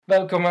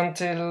Välkommen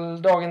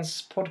till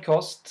dagens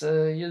podcast.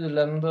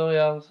 Julen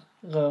börjar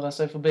röra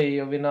sig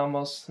förbi och vi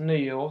närmar oss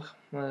nyår.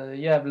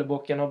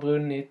 Gävlebocken har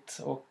brunnit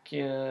och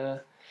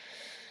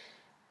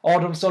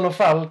Adolfsson och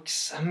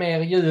Falks Mer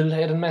jul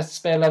är den mest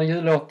spelade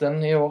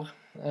jullåten i år.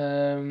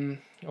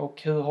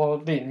 Och hur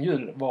har din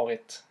jul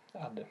varit,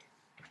 Adde?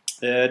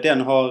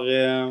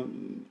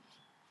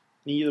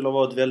 Min jul har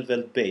varit väldigt,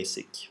 väldigt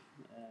basic,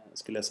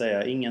 skulle jag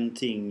säga.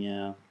 Ingenting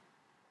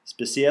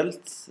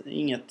speciellt,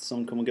 inget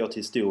som kommer gå till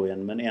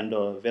historien, men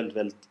ändå väldigt,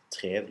 väldigt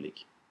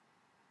trevlig.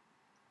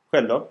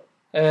 Själv då?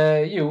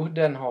 Jo,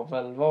 den har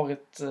väl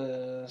varit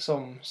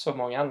som så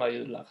många andra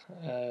jular.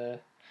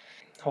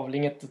 Har väl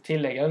inget att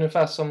tillägga,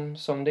 ungefär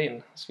som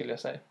din, skulle jag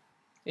säga.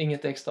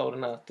 Inget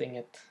extraordinärt,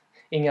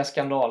 inga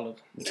skandaler.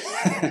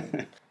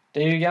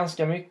 Det är ju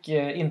ganska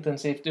mycket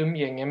intensivt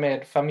umgänge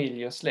med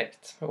familj och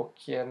släkt. Och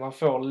man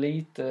får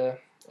lite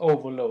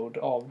overload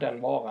av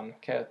den varan,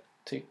 kan jag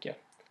tycka.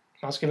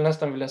 Man skulle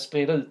nästan vilja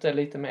sprida ut det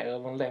lite mer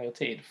över en längre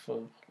tid.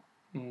 För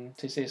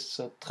till sist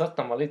så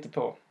tröttnar man lite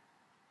på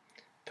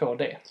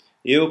det.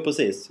 Jo,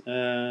 precis.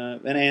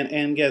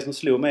 En grej som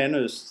slog mig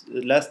nu,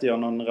 läste jag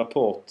någon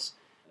rapport.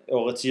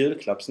 Årets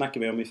julklapp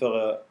snackade vi om i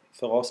förra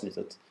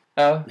avsnittet.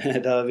 Ja.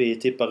 Där vi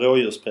tippar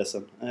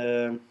rådjurspressen.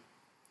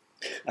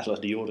 Alltså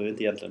det gjorde vi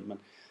inte egentligen, men...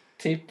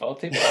 Tippar,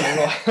 det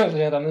var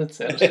redan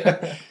utsedd.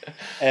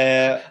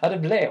 Ja, det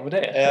blev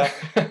det.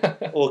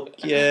 Och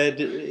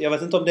jag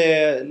vet inte om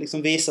det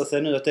liksom visar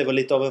sig nu att det var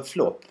lite av en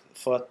flopp.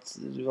 För att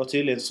det var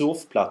tydligen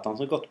surfplattan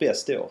som gått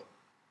bäst i år.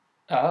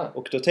 Ja.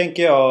 Och då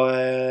tänker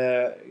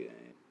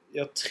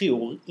jag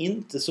tror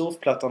inte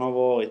surfplattan har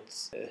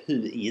varit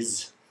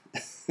Huis.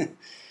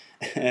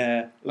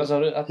 Vad sa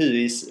du?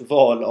 Huis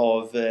val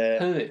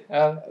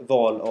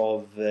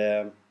av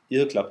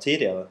julklapp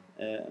tidigare.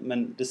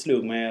 Men det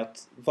slog mig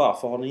att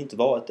varför har den inte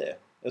varit det?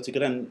 Jag tycker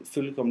den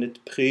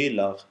fullkomligt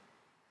prylar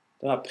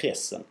den här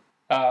pressen.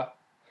 Ja,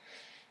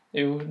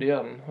 jo det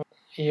gör den.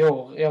 I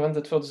år, jag vet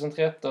inte,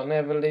 2013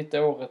 är väl lite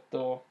året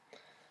då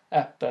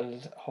Apple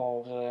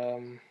har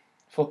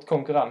fått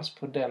konkurrens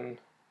på den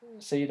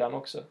sidan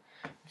också.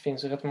 Det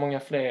finns ju rätt många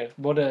fler,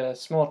 både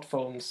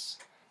smartphones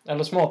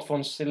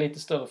i lite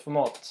större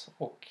format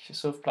och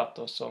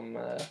surfplattor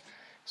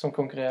som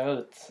konkurrerar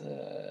ut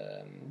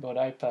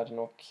både iPaden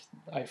och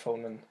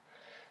iPhonen.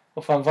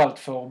 Och framförallt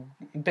får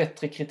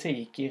bättre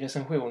kritik i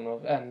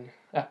recensioner än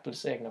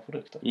Apples egna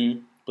produkter.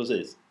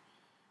 Precis.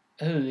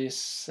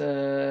 Huis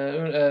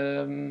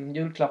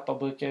julklappar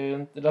brukar ju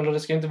inte... Eller det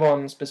ska inte vara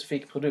en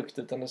specifik produkt,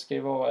 utan det ska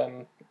ju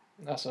vara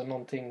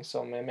någonting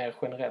som är mer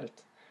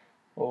generellt.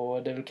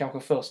 Och det är väl kanske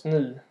först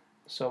nu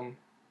som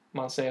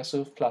man ser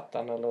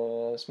surfplattan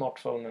eller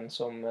smartphonen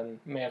som en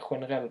mer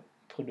generell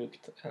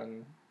produkt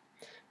än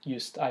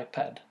just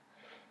iPad.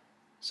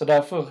 Så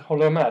därför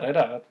håller jag med dig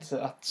där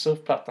att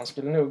surfplattan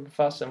skulle nog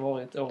fasen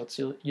varit årets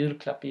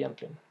julklapp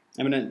egentligen.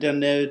 Ja, men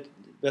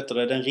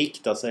den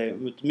riktar sig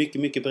mot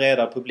mycket, mycket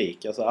bredare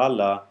publik. Alltså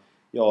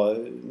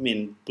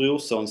min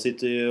brorson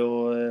sitter ju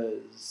och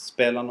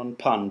spelar någon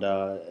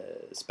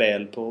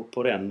Panda-spel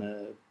på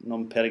den.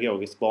 Någon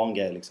pedagogisk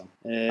barngrej liksom.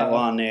 Och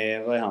han är,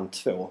 vad är han,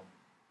 2?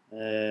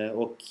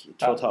 Och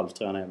 2,5 tror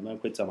jag han är, men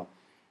skitsamma.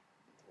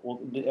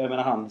 Och jag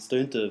menar, han står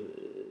ju inte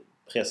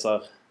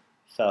pressar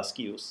färsk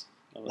juice.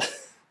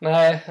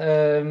 Nej,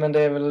 men det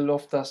är väl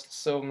oftast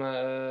som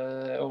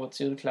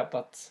årets julklapp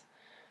att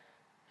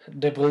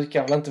det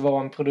brukar väl inte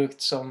vara en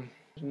produkt som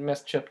den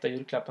mest köpta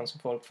julklappen som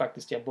folk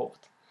faktiskt ger bort.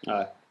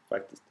 Nej,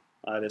 faktiskt.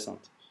 Nej, det är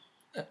sant.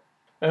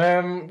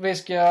 Vi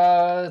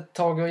ska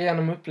gå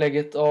igenom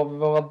upplägget av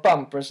våra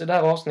bumpers i det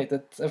här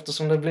avsnittet.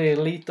 Eftersom det blir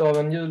lite av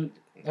en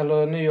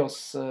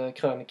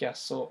nyårskrönika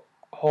så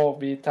har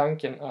vi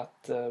tanken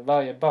att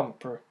varje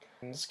bumper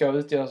ska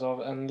utgöras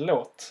av en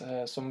låt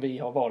som vi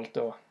har valt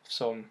då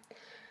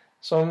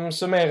som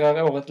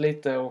summerar året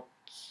lite och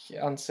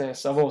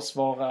anses av oss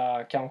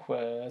vara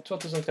kanske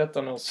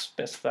 2013 års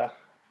bästa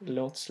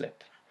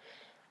låtsläpp.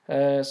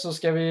 Så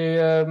ska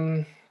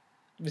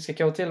vi ska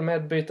kanske till och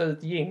med byta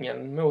ut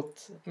jingeln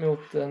mot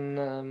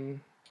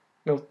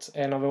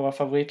en av våra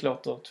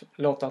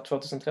favoritlåtar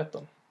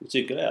 2013. Du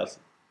tycker det alltså?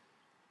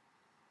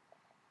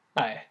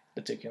 Nej,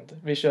 det tycker jag inte.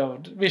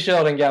 Vi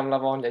kör den gamla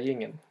vanliga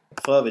jingeln.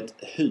 För övrigt,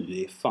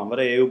 hui, fan vad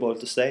det är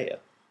obehagligt att säga.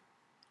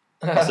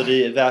 Alltså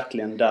det är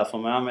verkligen därför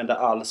man använder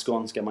all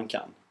skånska man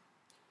kan.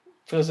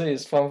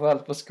 Precis,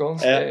 framförallt på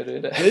skånska är det ju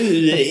det.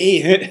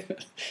 Hui!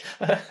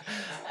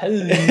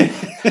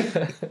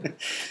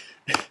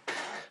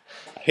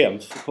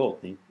 Hemsk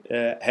förkortning.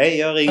 Hej,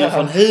 jag ringer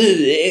från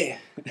Hui!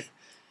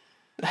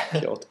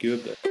 Klart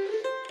gubbe.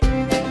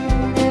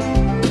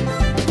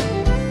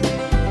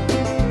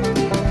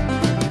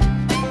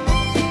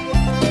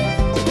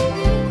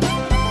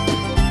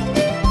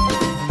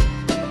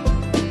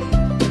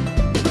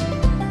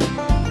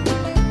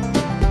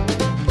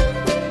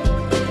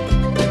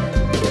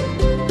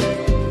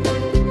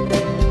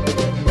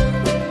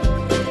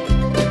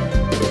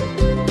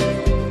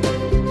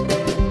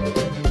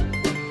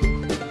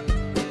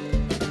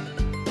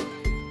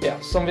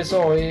 Som vi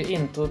sa i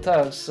introt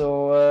här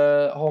så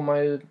har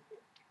man ju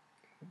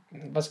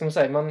vad ska man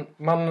säga,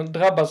 man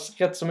drabbas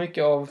rätt så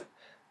mycket av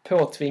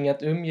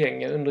påtvingat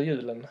umgänge under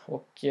julen.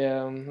 Och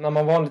när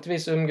man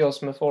vanligtvis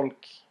umgås med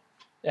folk,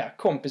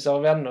 kompisar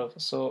och vänner,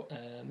 så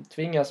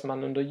tvingas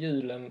man under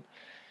julen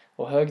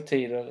och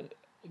högtider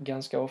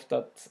ganska ofta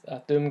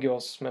att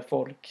umgås med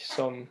folk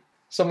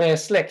som är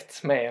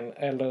släkt med en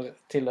eller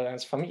tillhör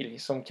ens familj,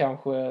 som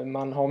kanske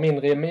man har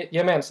mindre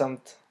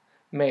gemensamt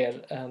med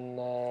än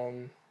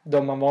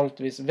de man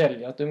vanligtvis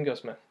väljer att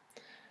umgås med.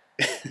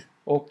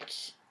 Och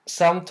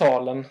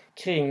samtalen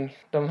kring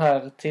de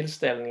här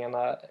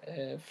tillställningarna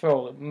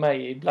får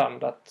mig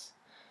ibland att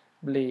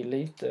bli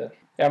lite...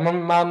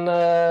 man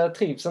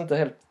trivs inte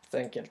helt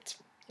enkelt.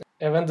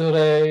 Jag vet inte hur det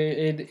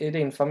är i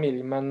din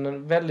familj,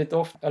 men väldigt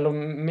ofta, eller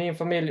min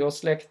familj och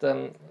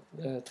släkten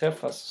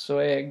träffas, så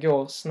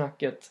går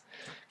snacket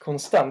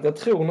konstant. Jag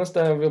tror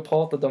nästan vi har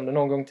pratat om det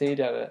någon gång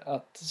tidigare,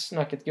 att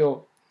snacket går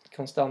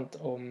konstant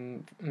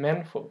om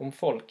människor, om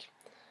folk.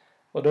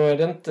 Och då är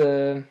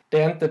det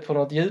är inte på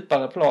något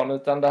djupare plan,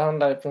 utan det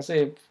handlar i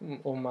princip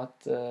om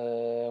att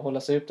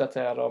hålla sig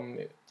uppdaterad om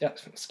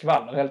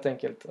skvaller helt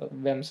enkelt.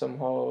 Vem som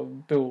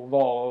bor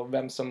var och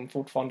vem som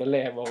fortfarande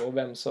lever och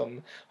vem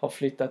som har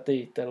flyttat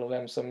dit eller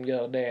vem som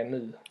gör det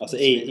nu. Alltså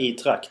i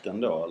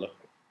trakten då, eller?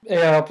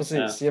 Ja,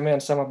 precis. Ja.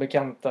 Gemensamma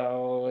bekanta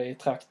och i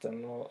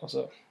trakten och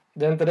så.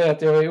 Det är inte det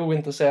att jag är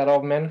ointresserad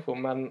av människor,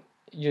 men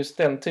just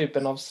den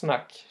typen av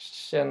snack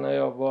känner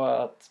jag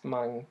att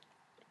man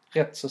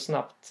rätt så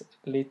snabbt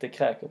lite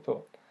kräker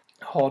på.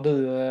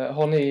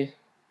 Har ni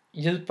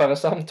djupare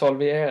samtal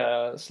vid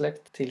era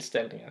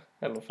släkttillställningar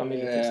eller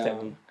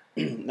familjetillställningar?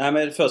 Nej,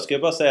 men först ska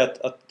jag bara säga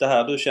att det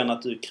här du känner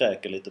att du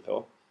kräker lite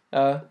på.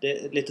 Ja. Det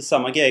är lite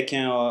samma grej kan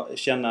jag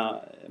känna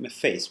med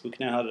Facebook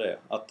när jag hade det.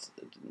 Att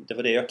det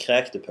var det jag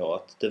kräkte på.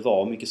 Att det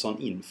var mycket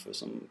sån info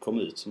som kom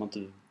ut som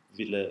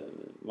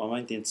man var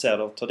inte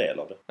intresserad av att ta del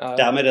av det. Ja.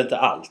 Därmed är det inte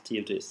allt,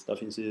 givetvis. Där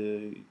finns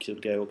ju kul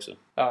grejer också.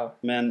 Ja.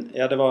 Men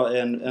det var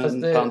en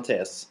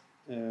parentes.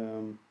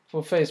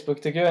 På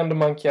Facebook tycker jag ändå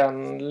man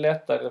kan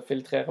lättare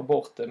filtrera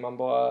bort det. Man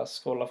bara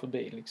scrollar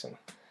förbi liksom.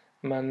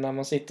 Men när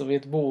man sitter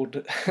vid ett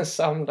bord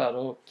samlad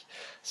och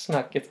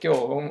snacket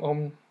går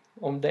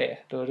om det,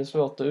 då är det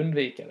svårt att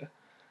undvika det.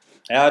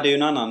 Ja, det är ju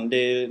en annan. Det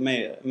är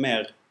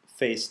mer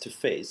face to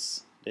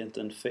face. Det är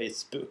inte en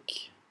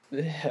Facebook.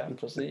 Ja,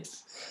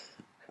 precis.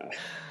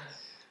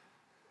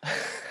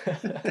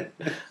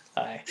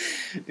 Nej.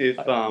 Fy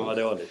fan vad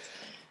dåligt.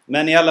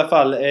 Men i alla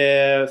fall,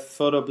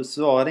 för att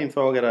besvara din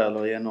fråga där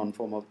eller ge någon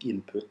form av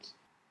input,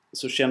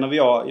 så känner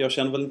jag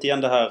känner väl inte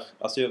igen det här.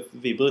 Alltså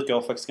vi brukar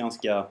ha faktiskt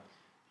ganska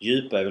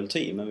djupa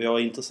evolutiv, men vi har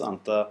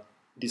intressanta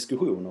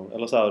diskussioner.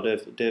 Eller så här,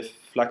 det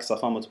flaxar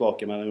fram och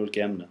tillbaka mellan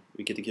olika ämnen,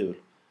 vilket är kul.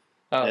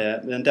 Ja.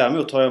 Men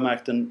däremot har jag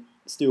märkt en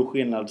stor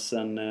skillnad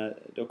sen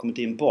det har kommit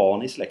in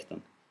barn i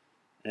släkten.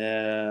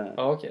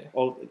 Okay.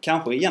 Och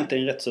kanske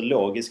egentligen rätt så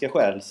logiska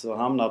skäl så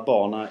hamnar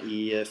barnen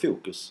i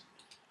fokus.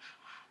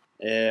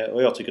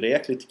 Och jag tycker det är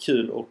jäkligt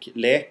kul att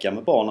leka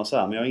med barn och så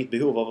här, men jag har inget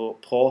behov av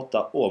att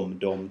prata om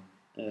dem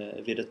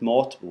vid ett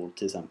matbord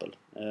till exempel.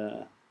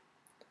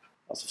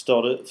 Alltså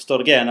förstår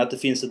du grejen att det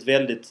finns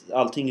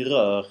allting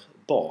rör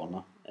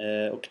barn.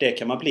 Och det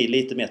kan man bli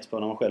lite mätt på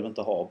när man själv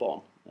inte har barn.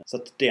 Så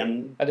att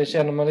Ja, det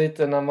känner man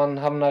lite när man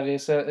hamnar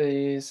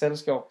i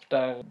sällskap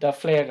där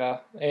flera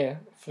är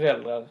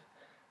föräldrar.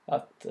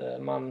 Att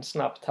man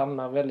snabbt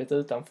hamnar väldigt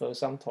utanför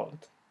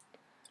samtalet.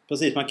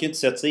 Precis, man kan ju inte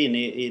sätta sig in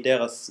i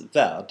deras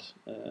värld.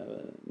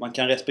 Man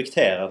kan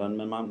respektera den,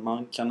 men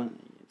man kan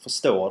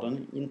förstå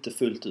den inte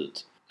fullt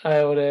ut.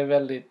 Nej, och det är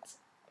väldigt,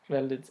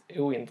 väldigt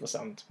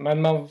ointressant.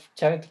 Men man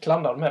kan inte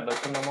klandra dem heller.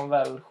 För när man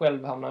väl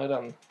själv hamnar i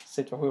den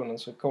situationen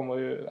så kommer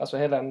ju...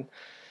 Alltså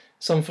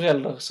som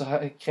förälder så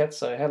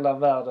kretsar hela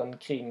världen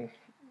kring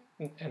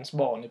ens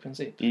barn i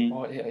princip. Mm.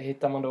 Och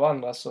hittar man då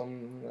andra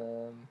som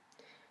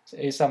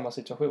är i samma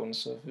situation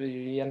så är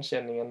ju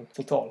igenkänningen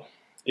total.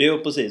 Jo,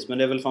 precis. Men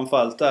det är väl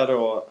framförallt där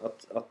då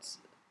att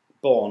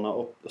barnen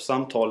och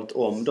samtalet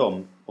om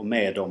dem och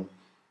med dem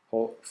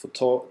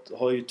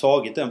har ju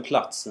tagit den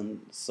platsen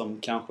som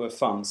kanske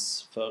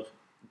fanns för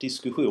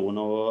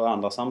diskussioner och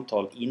andra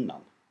samtal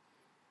innan.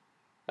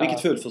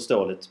 Vilket fullt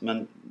förståeligt,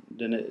 men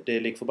det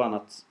är lik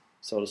förbannat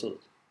så det ser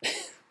ut.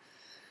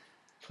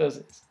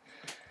 Precis.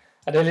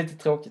 Ja, det är lite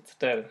tråkigt,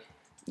 det är det.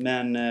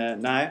 Men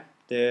nej,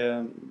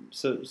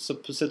 så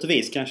på sätt och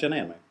vis kan jag känna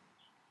igen mig.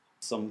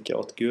 Som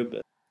kåt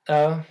gubbe.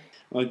 Ja.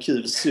 Det var en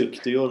kul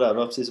suck du gjorde där. Det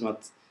var precis som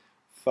att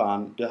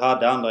fan, du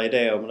hade andra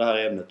idéer om det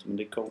här ämnet, men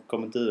det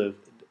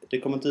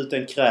kom inte ut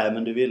den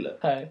krämen du ville.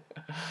 Nej,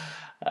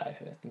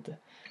 jag vet inte.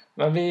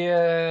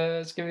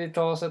 Men ska vi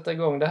ta och sätta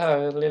igång det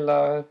här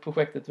lilla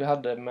projektet vi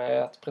hade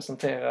med att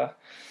presentera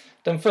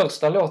den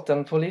första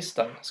låten på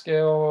listan. Ska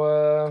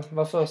jag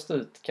vara först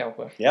ut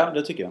kanske? Ja,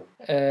 det tycker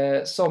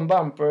jag. Som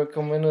bumper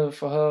kommer vi nu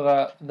få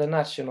höra The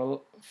National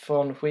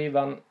från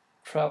skivan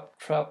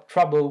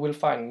Trouble Will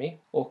Find Me.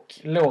 Och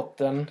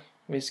låten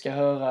vi ska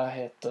höra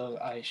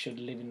heter I Should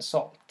Live in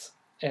Salt.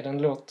 Är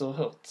den låt du har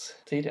hört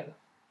tidigare?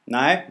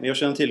 Nej, men jag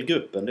känner till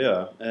gruppen, det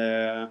gör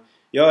jag.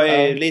 Jag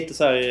är lite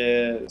så här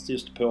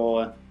just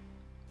på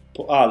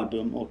på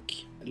album och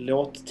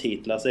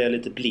låttitlar så är jag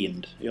lite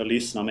blind. Jag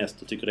lyssnar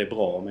mest och tycker det är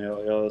bra, men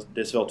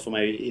det är svårt för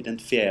mig att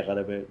identifiera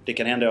det. Det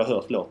kan hända jag har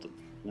hört låten,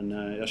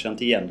 men jag känner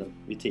inte igen den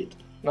vid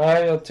titeln.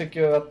 Nej, jag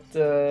tycker att...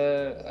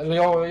 eller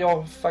jag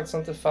har faktiskt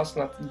inte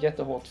fastnat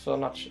jättehårt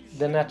för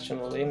The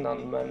National innan,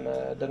 men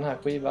den här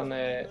skivan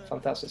är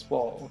fantastiskt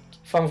bra. Och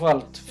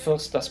framförallt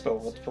första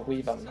spåret på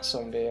skivan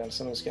som vi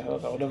nu ska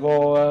höra. Och det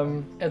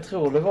var... jag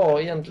tror det var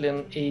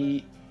egentligen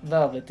i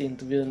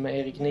Värvet-intervjun med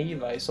Erik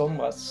Niva i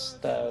somras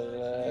där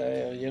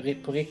jag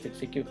på riktigt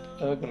fick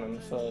upp ögonen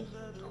för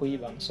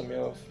skivan som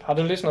jag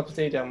hade lyssnat på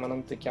tidigare men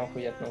inte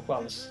kanske gett någon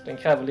chans. Den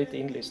kräver lite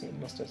inlyssning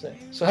måste jag säga.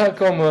 Så här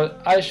kommer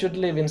I Should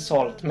Live in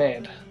Salt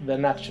med The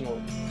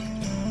National.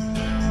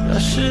 I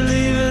should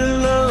leave it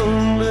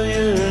alone but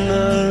you're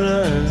not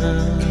right.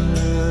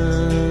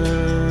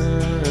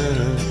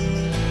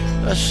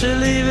 I should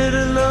leave it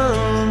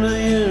alone but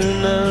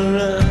you're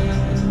not right.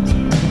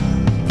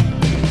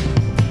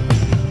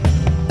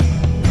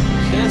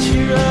 Can't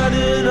you write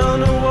it on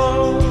the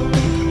wall?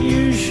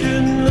 You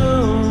should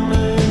know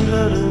me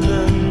better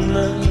than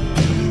that.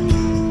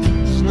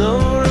 There's no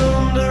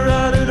room to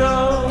write it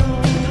all.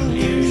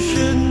 You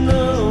should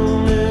know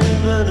me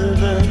better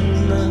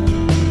than that.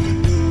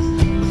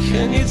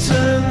 Can you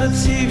turn the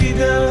TV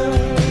down?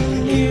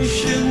 You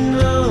should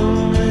know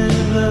me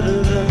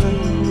better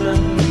than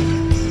that.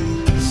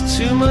 There's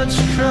too much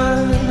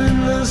crying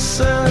in the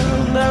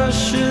sound. I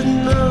should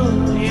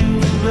know you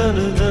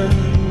better than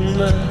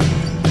that.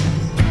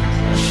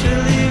 I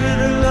should leave it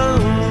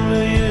alone,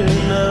 but you're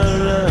not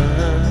right.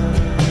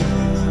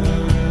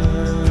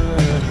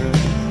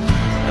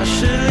 I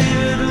should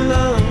leave it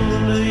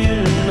alone, but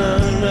you're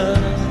not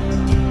right.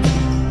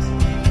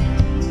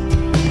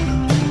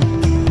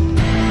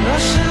 I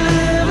should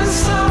live in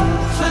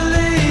softly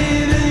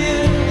leaving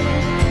you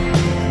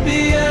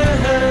behind.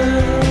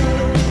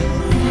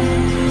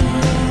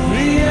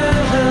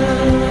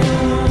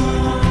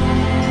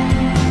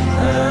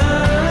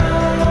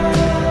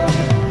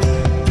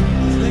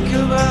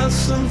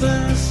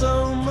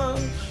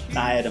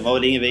 Nej, den var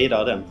väl ingen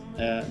vidare den.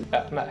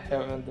 Nej, jag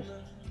vet inte.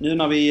 Nu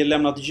när vi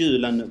lämnat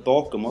julen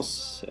bakom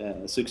oss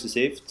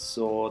successivt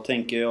så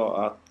tänker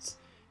jag att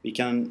vi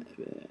kan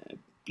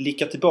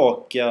blicka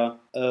tillbaka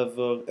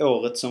över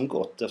året som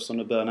gått eftersom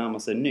det börjar närma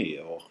sig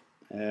nyår.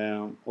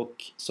 Och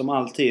som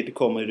alltid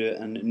kommer det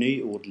en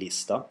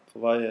nyordlista för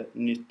varje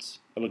nytt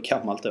eller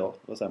gammalt år.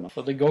 Vad säger man?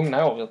 För det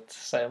gångna året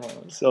säger man.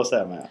 Så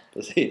säger man, ja.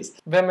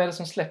 Precis. Vem är det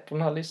som släpper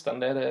den här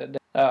listan?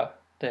 Ja,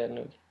 det är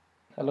nog.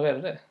 Eller är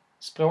det?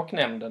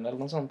 Språknämnden eller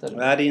något sånt? Eller?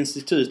 Nej, det är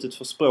Institutet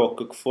för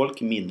språk och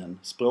folkminnen.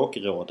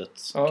 Språkrådet,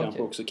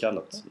 kanske också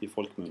kallat i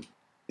folkmun.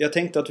 Jag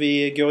tänkte att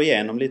vi går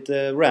igenom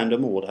lite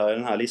random ord här i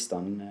den här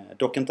listan.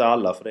 Dock inte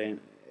alla, för det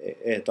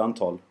är ett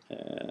antal.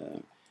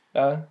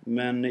 Ja.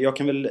 Men jag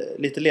kan väl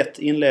lite lätt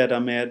inleda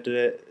med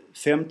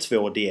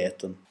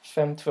 5-2-dieten.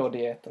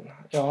 5-2-dieten.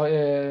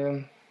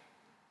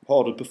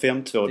 Har du på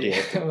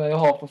 5-2-dieten? Jag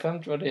har på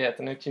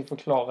 5-2-dieten. Jag kan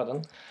förklara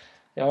den.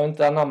 Jag har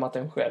inte anammat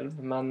den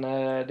själv, men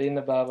det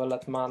innebär väl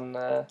att man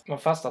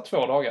fastar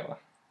 2 dagar, va?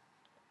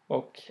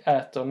 Och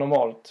äter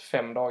normalt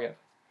 5 dagar.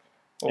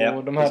 Och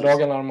ja, de här precis.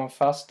 dagarna när man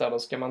fastar, då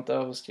ska man inte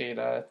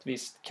överskrida ett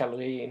visst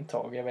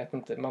kaloriintag. Jag vet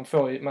inte. Man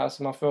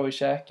får ju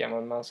käka,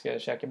 men man ska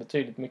käka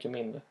betydligt mycket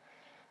mindre.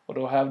 Och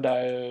då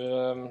hävdar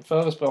ju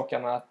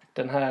förespråkarna att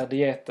den här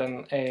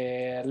dieten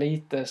är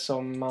lite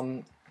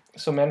som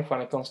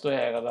människan är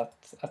konstruerad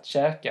att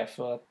käka,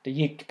 för att det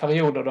gick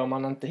perioder då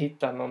man inte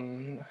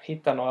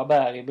hittade några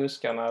bär i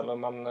buskarna, eller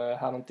man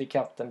hade inte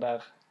ikapp den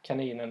där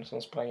kaninen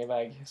som sprang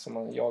iväg som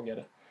man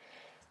jagade.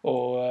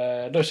 Och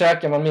då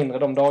käkar man mindre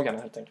de dagarna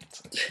helt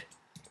enkelt.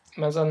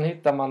 Men sen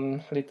hittar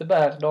man lite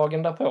bär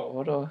dagen därpå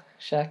och då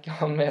käkar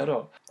man mer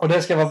då. Och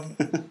det ska vara...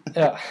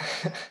 ja.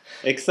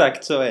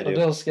 Exakt så är det ju.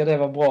 Och då ska det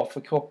vara bra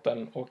för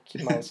kroppen och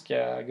man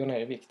ska gå ner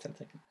i vikt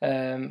helt enkelt.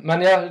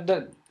 Men ja...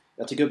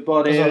 jag tycker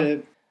bara det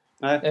är...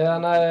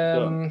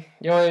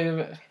 Jag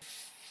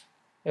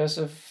är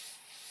så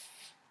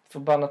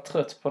förbannat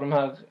trött på de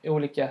här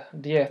olika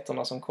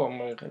dieterna som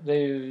kommer.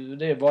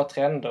 Det är bara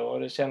trender och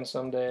det känns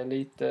som det är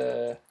lite...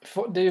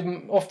 Det är ju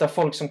ofta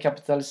folk som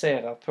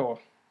kapitaliserar på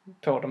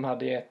de här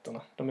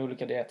dieterna, de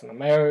olika dieterna.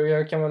 Men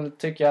jag kan väl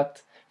tycka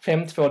att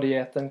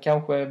 5-2-dieten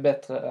kanske är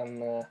bättre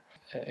än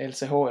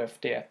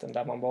LCHF-dieten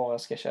där man bara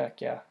ska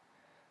käka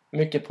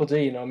mycket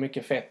proteiner och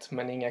mycket fett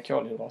men inga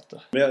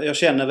kolhydrater. Jag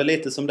känner väl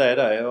lite som dig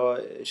där. Jag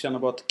känner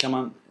bara att kan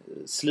man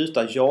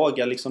sluta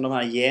jaga liksom de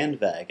här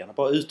genvägarna,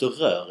 bara ut och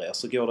rör er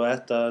så går det att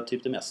äta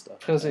typ det mesta.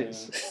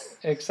 Precis,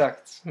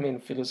 exakt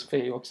min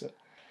filosofi också.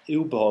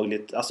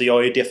 Obehagligt. Alltså jag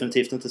är ju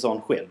definitivt inte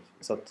sån själv.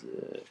 Så att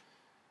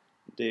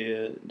det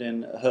är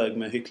en hög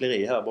med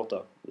hyckleri här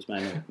borta hos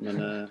mig nu.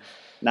 Men,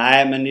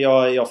 nej, men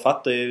jag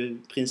fattar ju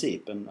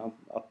principen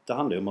att det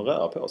handlar om att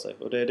röra på sig.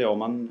 Och det är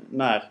då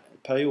när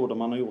perioder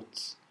man har gjort,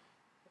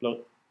 eller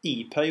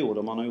i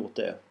perioder man har gjort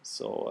det,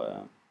 så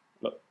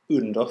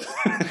under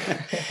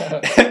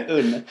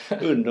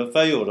under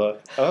perioder.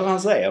 Ja, vad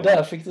man säger.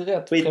 Där fick du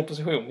rätt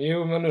preposition.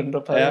 Jo, men under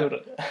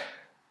perioder.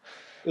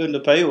 under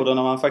perioder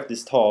när man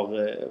faktiskt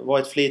har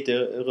varit flitig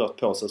rört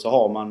på sig så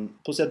har man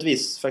på sätt och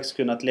vis faktiskt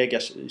kunnat lägga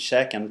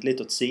käkandet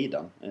lite åt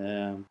sidan.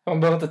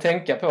 Man behöver inte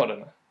tänka på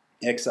det.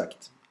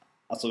 Exakt.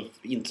 Alltså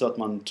inte så att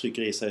man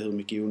trycker i sig hur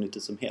mycket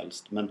onyttigt som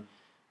helst, men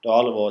det har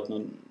aldrig varit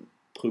någon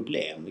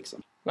problem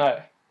liksom.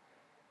 Nej.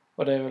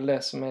 Och det är väl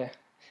det som är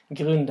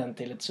grunden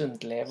till ett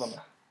sunt levande.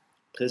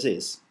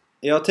 Precis.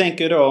 Jag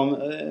tänker då,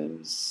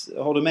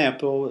 har du med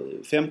på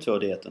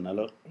 5-2-dieten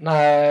eller?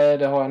 Nej,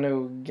 det har jag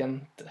nog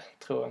inte.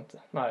 Tror jag inte.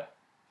 Nej.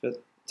 Jag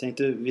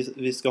tänkte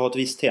vi ska ha ett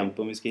visst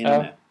tempo om vi ska hinna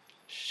med.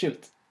 Shoot.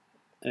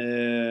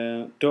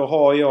 Då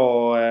har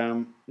jag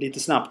lite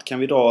snabbt kan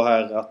vi dra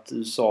här att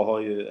USA har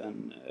ju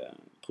en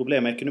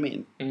problem med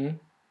ekonomin. Mm.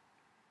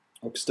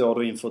 Och står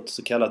då inför ett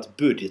så kallat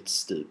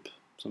budgetstup,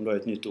 som då är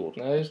ett nytt ord.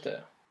 Ja, just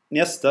det.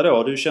 Nästa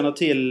då, du känner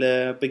till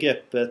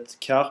begreppet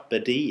carpe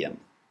diem.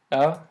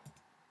 Ja.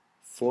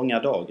 Fånga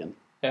dagen.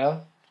 Ja,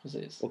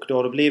 precis. Och då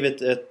har det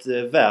blivit ett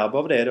verb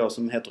av det då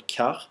som heter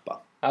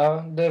karpa.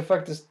 Ja, det är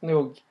faktiskt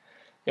nog...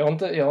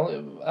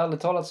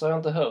 ärligt talat så har jag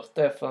inte hört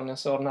det förrän jag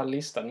såg den här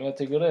listan. Men jag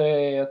tycker det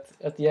är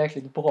ett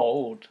jäkligt bra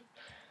ord.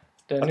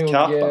 Det är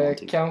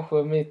nog kanske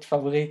mitt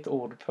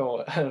favoritord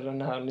på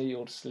den här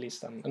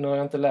nyordslistan. Nu har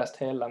jag inte läst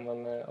hela,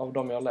 men av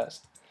dem jag har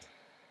läst.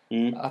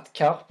 Mm. Att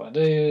karpa,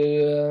 det är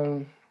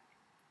ju...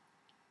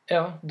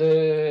 Ja, det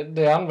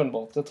är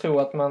användbart. Jag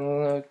tror att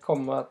man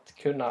kommer att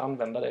kunna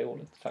använda det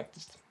ordet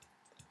faktiskt.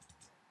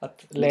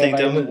 Att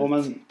leva emot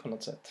på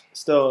något sätt.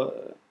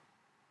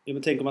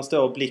 Tänk om man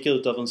står och blickar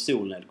ut över en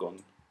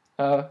solnedgång.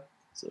 Ja.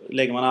 Så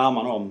lägger man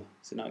armarna om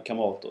sina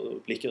kamrater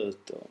och blickar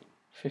ut. Och...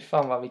 Fy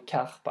fan vad vi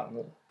karpar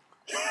nu.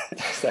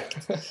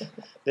 Exakt.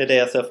 Det är det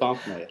jag ser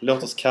framför mig.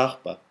 Låt oss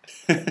karpa.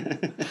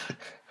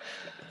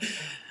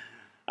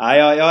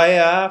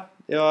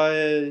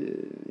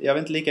 Jag är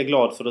inte lika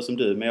glad för det som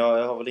du, men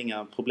jag har väl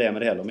inga problem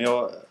med det heller. Men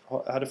jag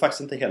hade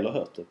faktiskt inte heller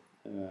hört det.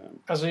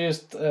 Alltså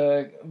just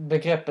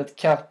begreppet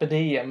carpe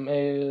diem är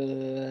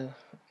ju...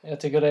 Jag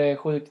tycker det är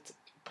sjukt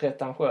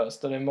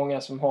pretentiöst. Och det är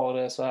många som har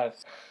det så här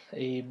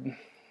i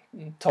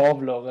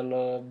tavlor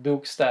eller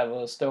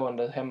bokstäver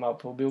stående hemma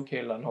på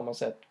bokhyllan har man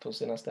sett på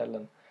sina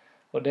ställen.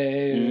 Och det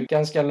är ju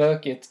ganska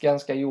lökigt,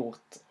 ganska gjort.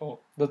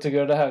 Och då tycker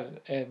jag det här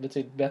är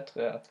betydligt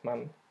bättre att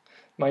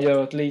man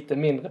gör ett lite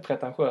mindre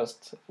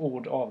pretentiöst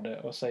ord av det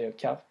och säger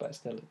karpa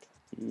istället.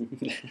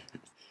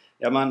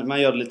 Ja,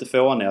 man gör det lite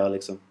fånigare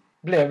liksom.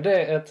 Blev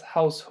det ett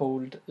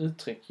household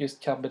uttryck, just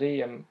carpe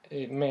diem,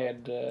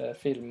 med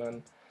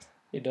filmen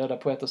I döda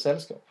poeters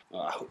sällskap?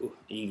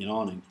 Ingen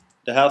aning.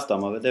 Det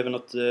härstammar, det är väl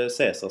något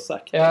Caesar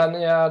sagt?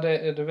 Ja,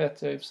 det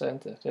vet jag i och för sig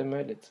inte. Det är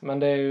möjligt. Men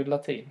det är ju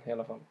latin i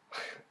alla fall.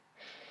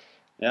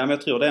 Ja, men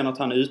jag tror det är något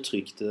han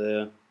uttryckt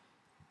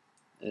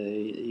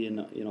i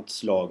något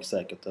slag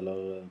säkert.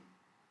 Eller...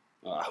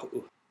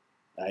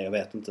 Nej, jag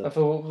vet inte.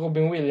 För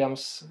Robin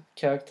Williams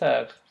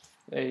karaktär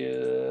är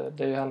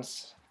ju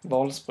hans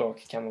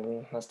valspråk kan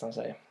man nästan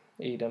säga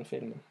i den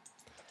filmen.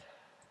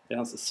 Det är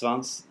hans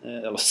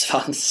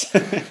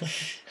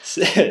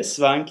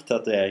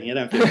svanktatuering i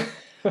den filmen.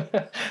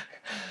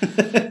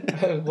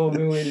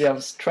 Robin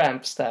Williams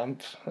tramp stamp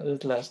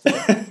utlöste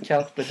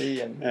carpe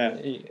diem.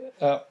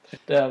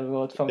 Det hade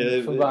varit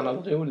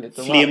förbannat roligt.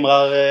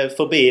 Flimrar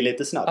förbi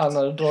lite snabbt. Han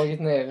hade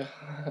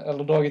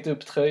dragit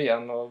upp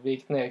tröjan och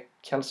vikt ner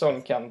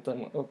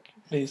kalsongkanten och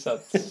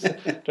visat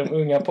de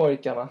unga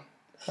pojkarna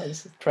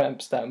hans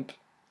tramp stamp.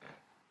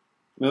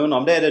 Men undrar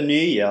om det är det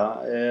nya,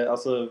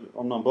 alltså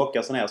om någon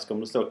bockar sån här så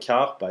kommer det stå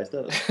karpa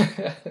istället.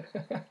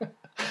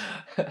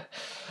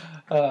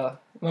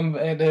 Men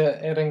är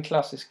det en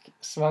klassisk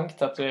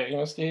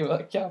svanktatuering att skriva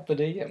carpe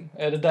diem?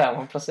 Är det där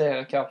man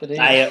placerar carpe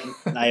diem?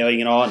 Nej, jag har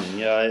ingen aning.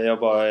 Jag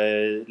bara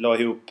la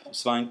ihop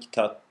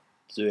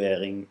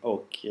svanktatuering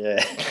och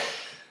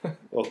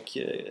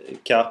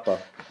karpa.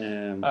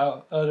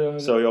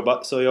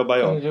 Så jobbar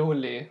jag. En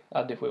rolig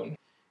addition.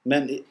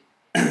 Men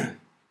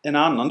en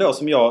annan då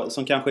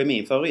som kanske är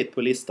min favorit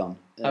på listan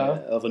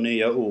över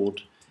nya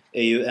ord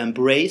är ju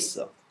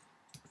embracer.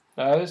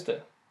 Ja, just det.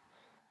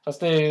 Fast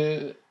det är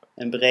ju...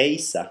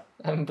 Embracer.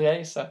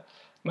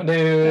 Men det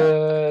är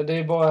ju det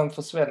är bara en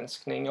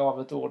försvenskning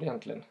av ett ord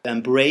egentligen.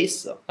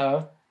 Embracer?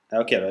 Ja.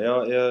 Okej då,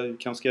 jag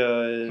kanske ska...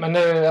 Men det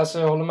är, alltså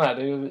jag håller med,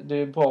 det är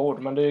ju bra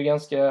ord. Men det är ju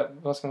ganska,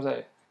 vad ska man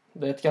säga?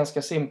 Det är ett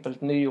ganska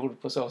simpelt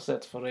nyord på så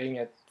sätt. För det är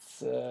inget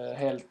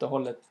helt och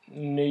hållet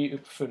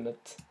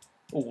nyuppfunnet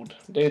ord.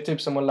 Det är ju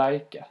typ som att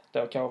lajka. Det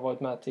har kanske varit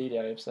med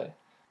tidigare i och för sig.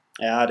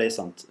 Ja, det är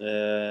sant.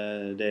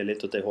 Det är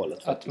lite åt det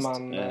hållet faktiskt.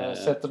 Att man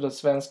sätter den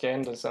svenska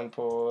ändelsen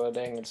på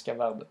det engelska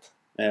verbet.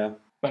 Ja.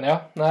 Men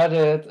det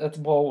är ett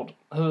bra ord.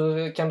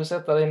 Hur kan du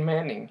sätta din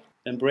mening?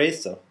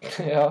 Embracer?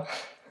 Ja.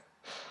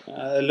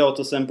 Låt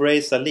oss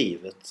embracea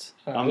livet.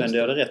 Använder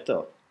jag det rätt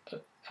då?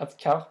 Att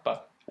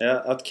karpa. Ja,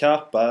 att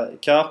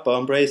karpa och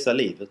embracea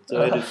livet. Då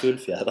är du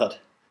fullfjädrad.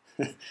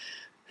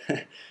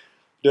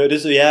 Då är du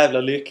så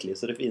jävla lycklig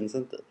så det finns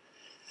inte.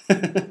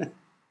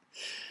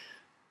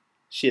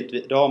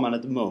 Shit, då har man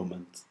ett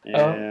moment.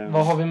 Ja,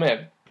 vad har vi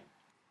med?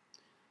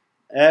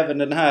 Även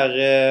den här,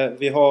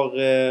 vi har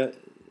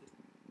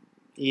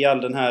i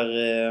all den här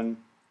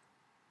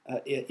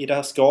i det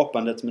här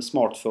skapandet med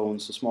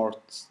smartphones och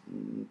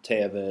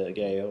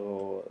smart-tv-grejer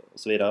och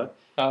så vidare.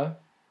 Ja.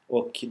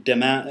 Och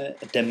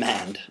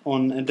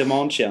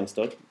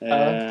demand-tjänster.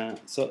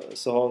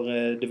 Så har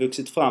det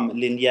vuxit fram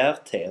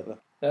linjär-tv.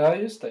 Ja,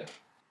 just det.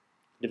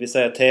 Det vill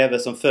säga tv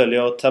som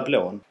följer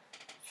tablån.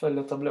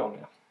 Följer tablån,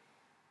 ja.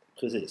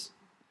 Precis.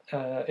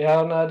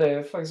 Ja, nej, det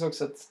är faktiskt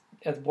också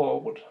ett bra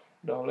ord.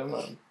 Det håller jag med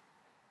om.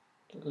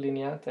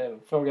 Linjär-tv.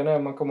 Frågan är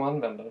om man kommer att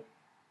använda det.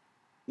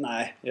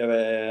 Nej, jag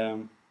vet.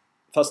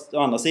 Fast å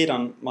andra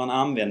sidan, man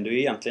använder ju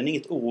egentligen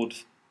inget ord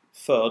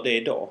för det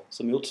idag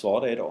som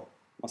motsvarar det idag.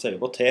 Man säger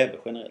bara tv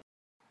generellt.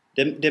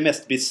 Det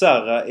mest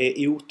bizarra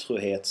är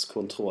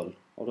otrohetskontroll.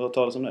 Har du hört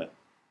talas om det?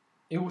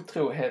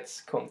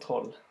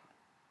 Otrohetskontroll.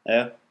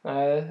 Ja.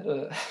 Nej,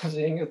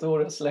 det är inget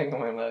ord jag slänger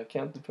mig med, kan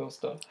jag inte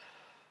påstå.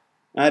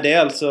 Nej, det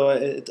är alltså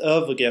ett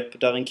övergrepp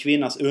där en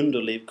kvinnas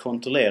underliv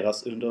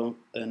kontrolleras under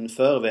en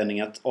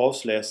förevändning att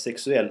avslöja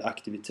sexuell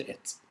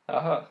aktivitet.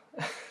 Aha.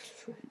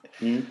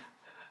 Mm.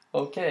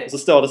 Okej. Och så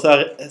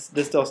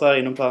står så här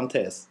inom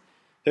parentes.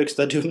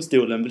 Högsta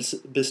domstolen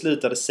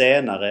beslutade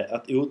senare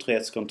att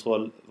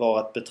otrohetskontroll var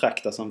att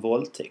betrakta som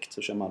våldtäkt.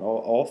 Så kör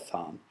man,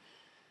 fan.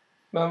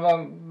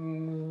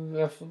 Men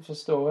jag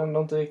förstår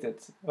ändå inte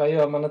riktigt. Vad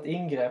gör man ett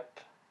ingrepp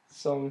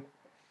som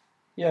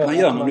gör man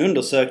gör någon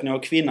undersökning av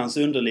kvinnans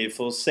underliv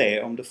för att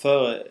se om det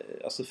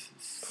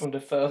om det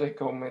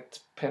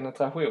förekommit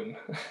penetration.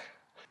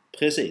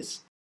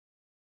 Precis.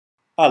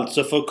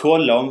 Alltså för att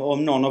kolla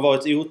om någon har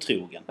varit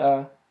otrogen.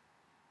 Ja.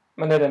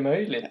 Men är det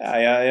möjligt?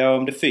 Ja,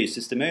 om det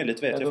fysiskt är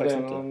möjligt vet jag faktiskt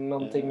inte. Är det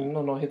någonting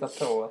någon har hittat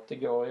på att det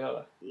går att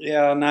göra?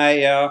 Ja,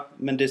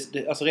 men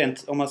det, alltså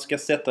rent om man ska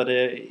sätta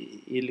det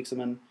i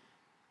liksom en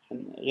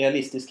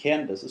realistisk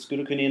händelse så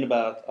skulle det kunna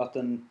innebära att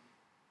en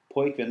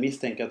pojkvän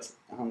misstänker att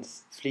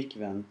hans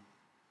flickvän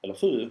eller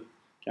fru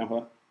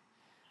kanske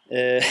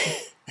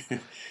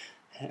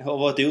har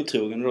varit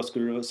otrogen, och då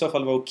skulle det i så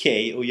fall vara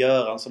okej att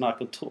göra en sån här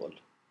kontroll.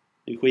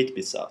 Det är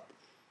skitbisarrt.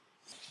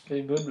 Det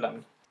är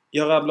bubblan.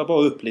 Jag rabblar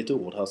bara upp lite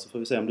ord här så får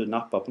vi se om du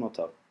nappar på något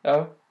här.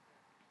 Ja.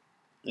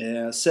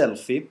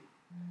 Selfie.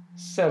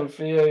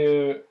 Selfie är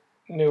ju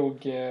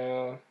nog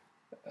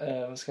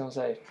vad ska man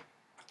säga?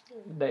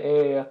 Det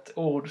är ett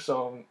ord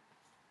som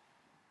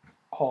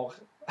har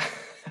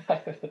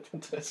jag vet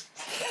inte vad jag ska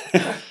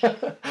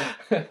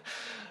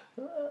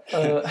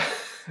säga.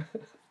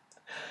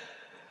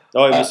 Det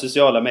har ju med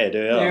sociala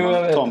medier att göra. Jo,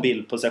 Man tar en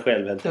bild på sig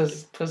själv helt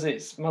enkelt.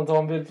 Precis, man tar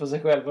en bild på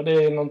sig själv. Och det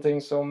är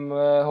någonting som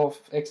har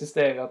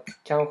existerat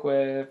kanske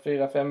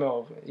 4-5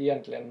 år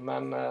egentligen.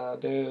 Men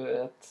det är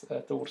ju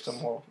ett ord som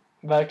har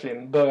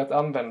verkligen börjat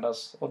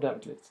användas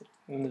ordentligt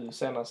nu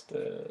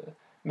senaste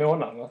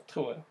månaderna,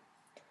 tror jag.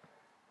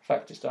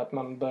 Faktiskt, att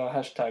man börjar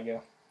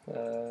hashtagga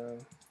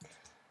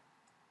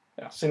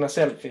sina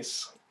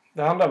selfies.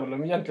 Det handlar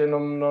väl egentligen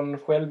om någon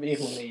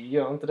självironi,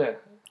 gör inte det?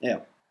 Ja.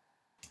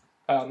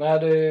 Ja, nej,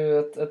 det är ju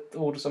ett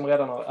ord som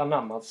redan har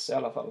anammats i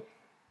alla fall.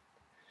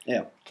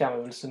 Ja. Kan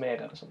vi väl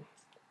summera det som.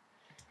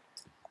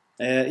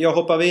 Jag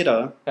hoppar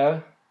vidare. Ja.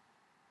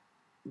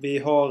 Vi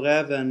har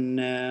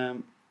även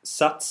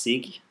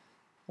satsig.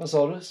 Vad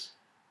sa du?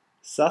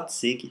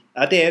 Satsig.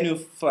 Ja, det är nog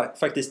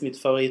faktiskt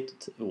mitt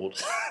favoritord.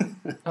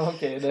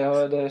 Okej,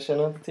 det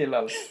känner jag inte till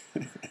alls.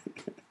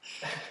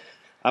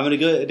 Ja, men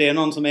det är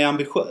någon som är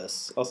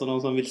ambitiös. Alltså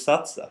någon som vill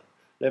satsa.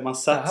 Då är man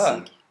satsig.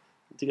 Aha.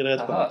 Jag tycker det är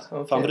rätt skönt.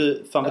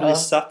 Okay. Fan vad du är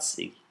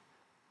satsig.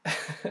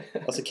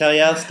 Alltså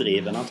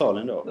karriärsdriven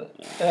antagligen då.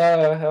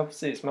 Ja,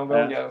 precis. Man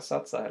vågar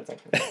satsa helt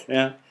enkelt.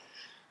 Ja.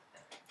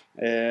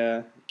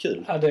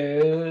 Kul. Ja, det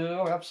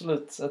är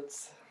absolut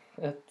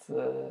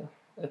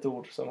ett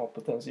ord som har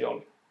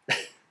potential.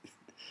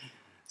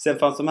 Sen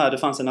det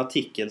fanns en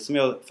artikel som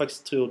jag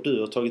faktiskt tror du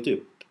har tagit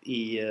upp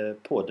i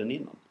podden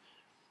innan.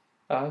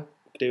 Ja.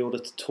 Det är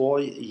ordet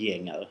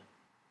torggängare.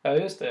 Ja,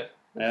 just det.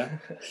 Ja.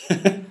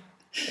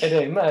 Är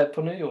det med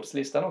på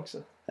nyordslistan också?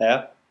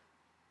 Ja.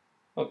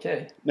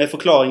 Okej. Med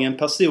förklaringen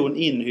person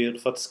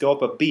inhyrd för att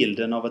skapa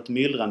bilden av ett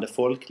myllrande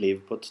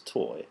folkliv på ett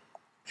torg.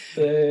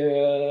 Det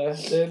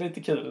är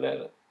lite kul, det är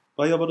det.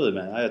 Vad jobbar du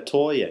med? Jag är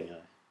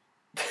torggängare.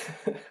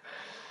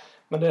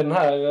 Men den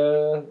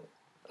här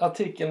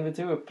artikeln vi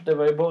tog upp, det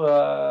var ju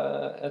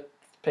bara ett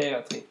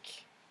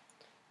PR-trick.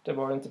 Det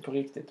var inte på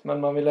riktigt. Men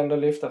man vill ändå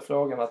lyfta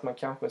frågan att man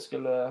kanske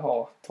skulle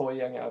ha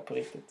torggängare på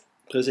riktigt.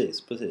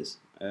 Precis.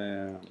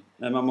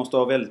 Men man måste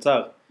ha väldigt så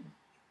här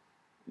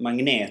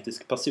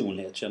magnetisk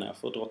personlighet, känner jag,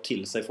 för att dra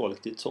till sig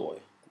folk till torg.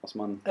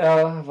 Alltså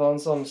Ja, var en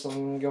sån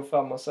som går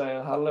fram och säger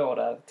hallå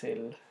där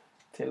till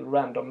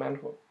random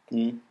människor.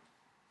 Mm.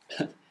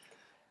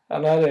 Ja,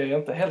 nej, det är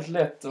inte helt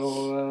lätt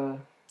att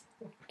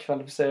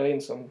kvalificera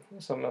in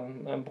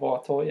som en bra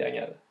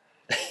torggängare.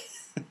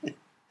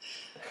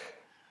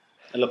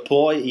 Eller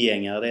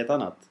porrgängare, det är ett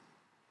annat.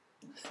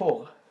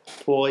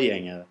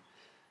 Porrgängare.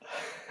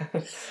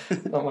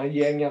 När man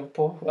gängar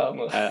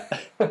porrstjärnor.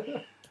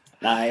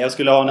 Nej, jag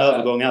skulle ha en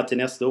övergång här till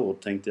nästa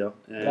ord, tänkte jag.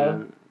 Ja.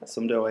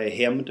 Som då är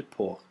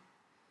hämndporr.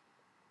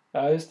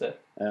 Ja, just det.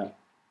 Ja.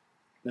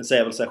 Den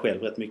säger väl sig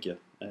själv rätt mycket.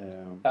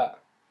 Ja.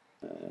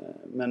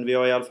 Men vi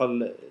har i alla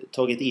fall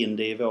tagit in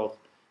det i vår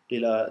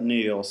lilla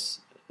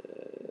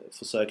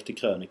nyårsförsök till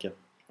krönika.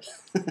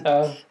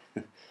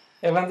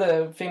 Jag vet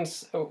inte,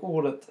 finns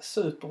ordet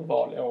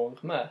supervalår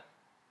med?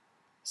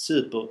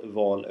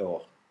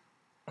 Supervalår?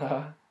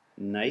 Ja.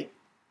 Nej.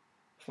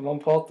 För man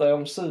pratar ju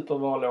om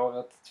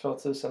supervalåret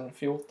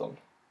 2014.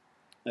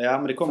 Ja,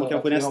 men det kommer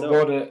kanske nästa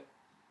år. Både...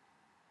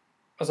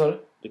 Vad sa du?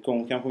 Det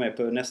kommer kanske med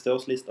på nästa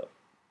års lista.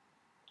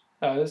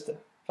 Ja, just det.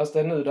 Fast det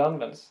är nu det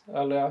används.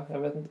 Eller ja, jag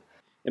vet inte.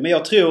 Ja, men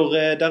jag tror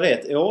där är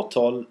ett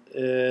årtal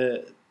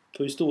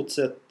på i stort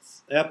sett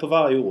på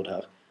varje ord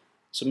här.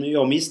 Som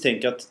jag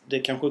misstänker att det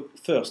kanske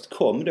först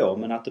kom då,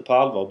 men att det på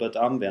allvar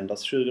började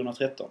användas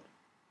 2013.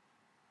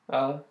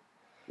 Ja.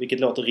 Vilket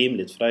låter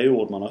rimligt, för det är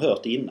ord man har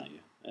hört innan ju.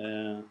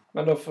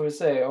 Men då får vi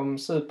se om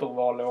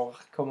supervalår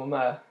kommer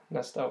med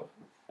nästa år.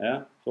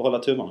 Ja, får hålla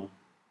tummarna.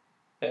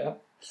 Ja.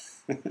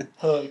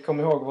 Kom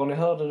ihåg var ni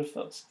hörde det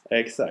först.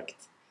 Exakt.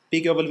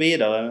 Vi går väl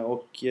vidare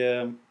och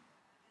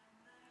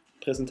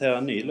presenterar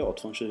en ny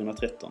låt från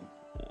 2013.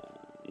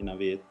 Innan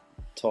vi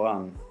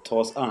tar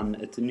oss an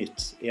ett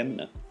nytt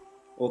ämne.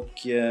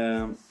 Och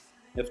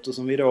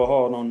eftersom vi då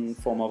har någon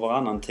form av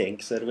varannan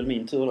tänk så är det väl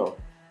min tur då.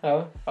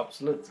 Ja,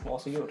 absolut.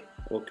 Varsågod.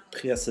 Och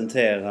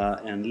presentera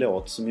en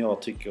låt som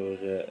jag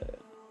tycker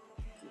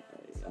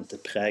inte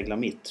präglar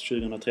mitt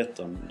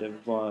 2013. Det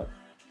var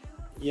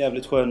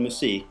jävligt skön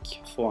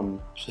musik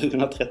från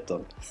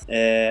 2013.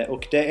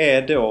 Och det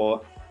är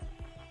då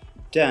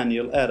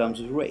Daniel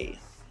Adams-Ray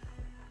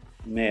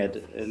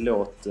med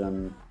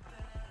låten...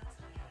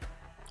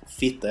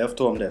 Fitta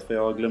efter om det, för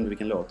jag glömde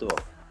vilken låt det var.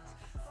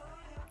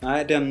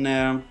 Nej,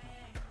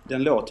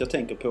 den låt jag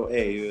tänker på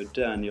är ju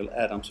Daniel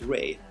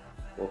Adams-Ray.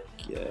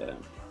 Och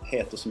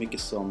heter så mycket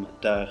som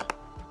Där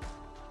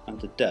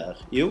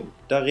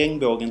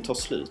regnbågen tar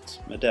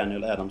slut med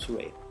Daniel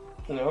Adams-Ray.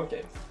 Ja,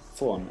 okej.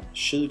 Från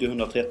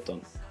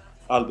 2013.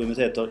 Albumet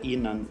heter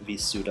Innan vi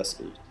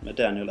suddas ut med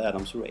Daniel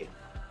Adams-Ray.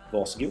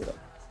 Varsågoda.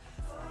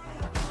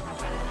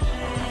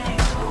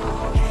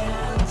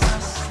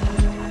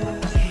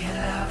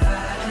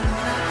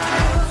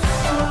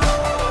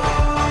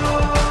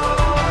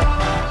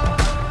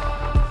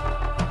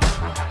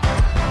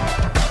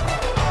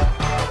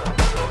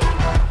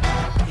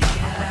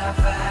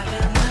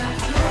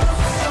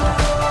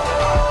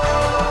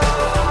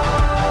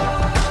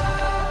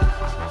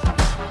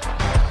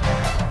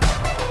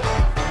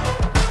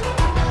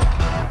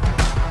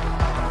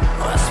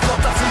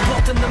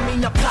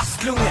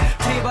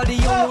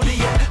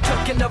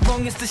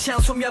 Det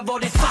känns som jag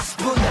varit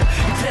fastbunden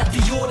i 30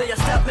 år där jag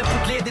ställt mig på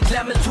ett ledigt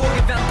lämmeltåg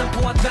i väntan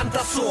på att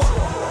vänta så.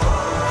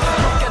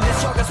 Lockades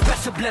jag av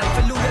special blend,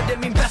 förlorade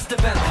min bästa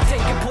vän.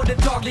 Tänker på det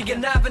dagligen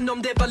även om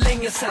det var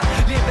länge sedan.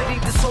 Lever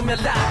inte som jag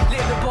lär,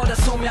 lever bara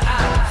som jag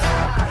är.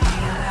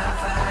 Hela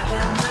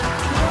världen är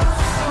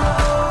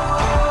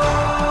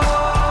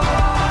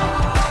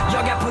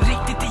jag är på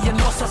riktigt i en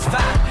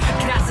låtsasvärld.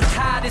 Gräset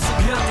här är så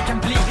grönt det kan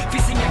bli.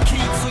 Finns inga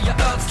krig så jag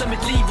ödslar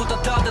mitt liv åt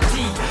att döda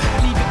tid.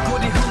 Livet går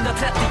i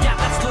 130,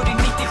 hjärtat slår i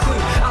 97.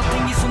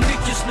 Allting är så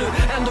nytt just nu,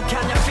 ändå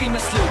kan jag filma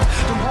slut.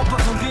 De hoppar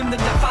från rymden,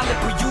 jag faller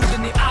på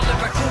jorden i alla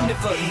versioner.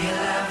 För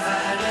hela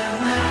världen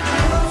är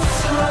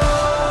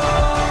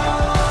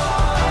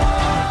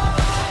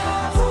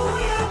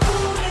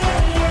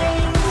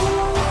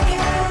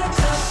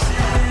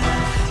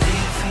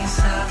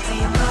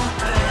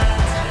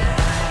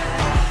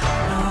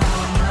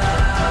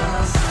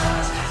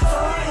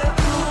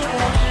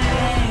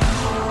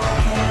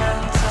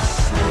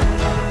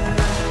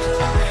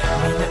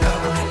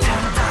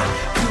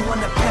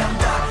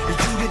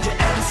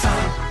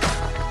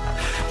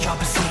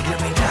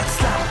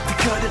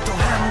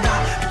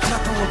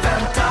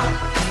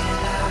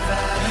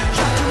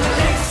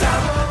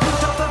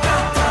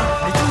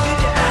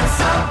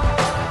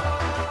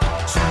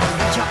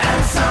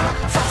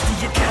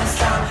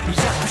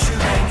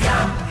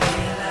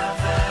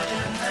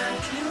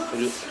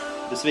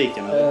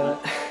besviken?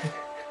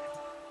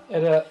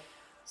 Är det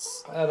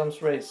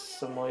Adams-Ray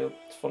som har gjort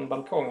Från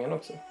balkongen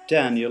också?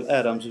 Daniel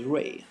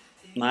Adams-Ray?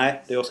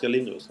 Nej, det är Oskar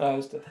Lindros. Ja,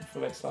 just det. Jag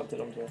förväxlar alltid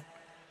de två.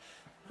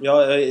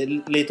 Ja,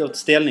 lite åt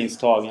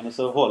ställningstagande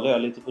så håller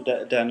jag lite på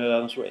Daniel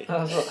Adams-Ray.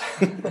 Alltså.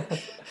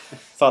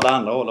 För alla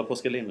andra håller på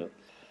Oskar Lindros.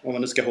 Om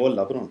man nu ska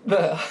hålla på dem.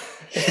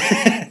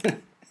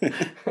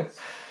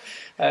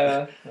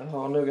 Jag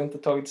har nog inte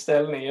tagit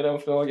ställning i den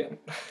frågan.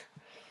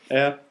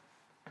 Ja.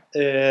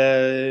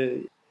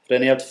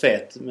 Den är helt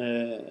fet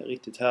med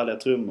riktigt härliga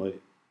trummor i.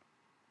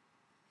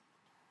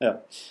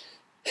 Ja.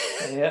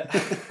 Ja.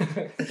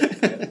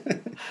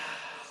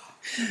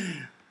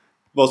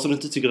 Vad som du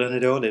inte tycker den är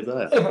dålig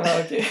där.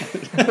 Okej.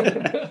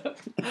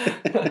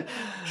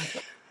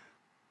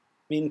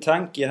 Min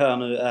tanke här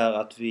nu är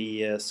att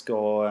vi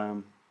ska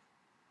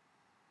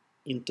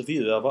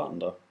intervjua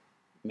varandra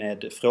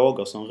med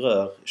frågor som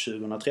rör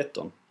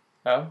 2013.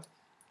 Ja.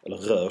 Eller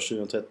rör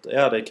 2013.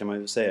 Ja, det kan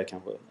man ju säga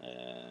kanske.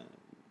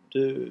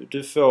 Vi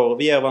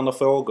ger varandra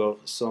frågor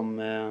som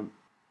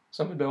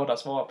vi båda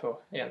svarar på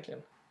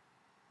egentligen.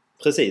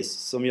 Precis,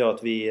 som gör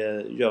att vi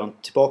gör en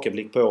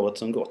tillbakablick på året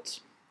som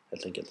gått.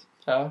 helt enkelt.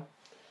 Ja.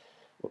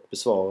 Och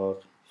besvarar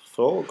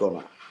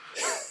frågorna.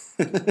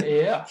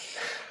 Ja.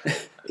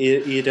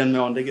 I den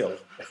mån det går.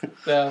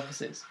 Ja,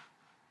 precis.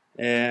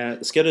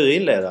 Ska du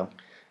inleda?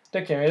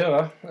 Det kan jag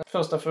göra.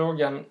 Första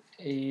frågan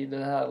i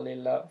det här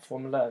lilla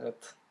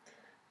formuläret,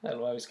 eller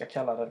vad vi ska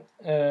kalla det.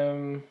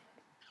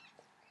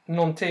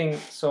 Någonting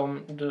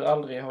som du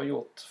aldrig har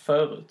gjort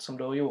förut, som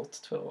du har gjort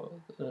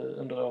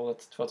under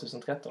året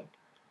 2013.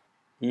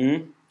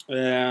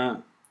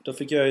 Då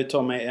fick jag ju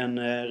ta mig en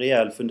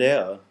rejäl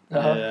funderare.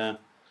 Jaha.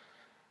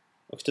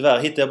 Och tyvärr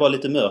hittar jag bara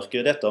lite mörker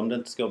i detta om det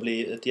inte ska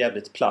bli ett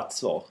jävligt platt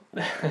svar.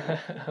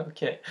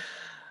 Okej.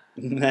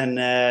 Men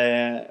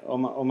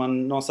om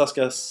man någonstans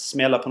ska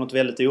smälla på något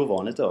väldigt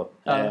ovanligt då.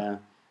 Ja.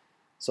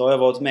 Så har jag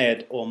varit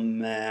med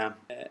om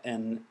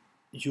en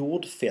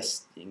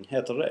jordfästning,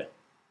 heter det?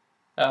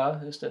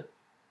 Ja, just det.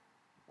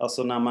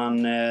 Alltså när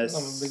man... När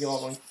man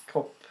begraver en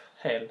kropp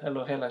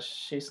eller hela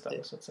kistan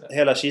så att säga.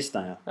 Hela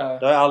kistan, ja. Ja.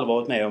 Det har jag aldrig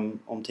varit med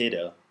om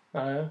tidigare.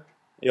 Nej.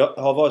 Jag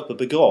har varit på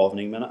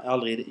begravning men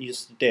aldrig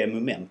just det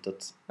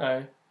momentet.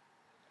 Nej.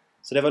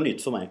 Så det var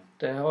nytt för mig.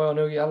 Det har jag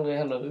nog aldrig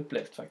heller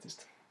upplevt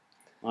faktiskt.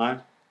 Nej.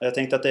 Jag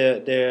tänkte att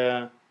det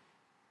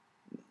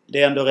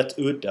är ändå rätt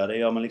udda. Det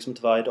gör man liksom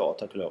inte varje dag,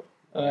 tack och lov.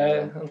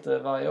 Nej, inte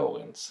varje år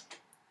ens.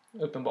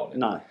 Uppenbarligen.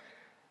 Nej.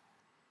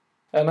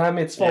 Nej,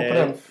 mitt svar på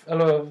den...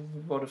 Eller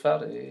var du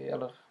färdig?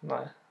 Eller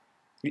nej.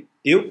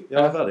 Jo,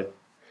 jag är färdig.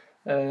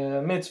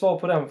 Mitt svar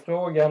på den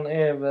frågan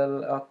är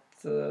väl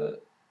att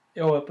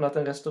jag har öppnat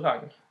en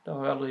restaurang. Det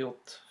har jag aldrig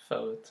gjort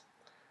förut.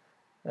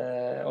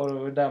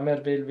 Och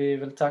därmed vill vi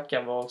väl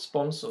tacka vår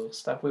sponsor,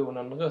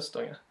 stationen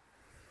Röstånga.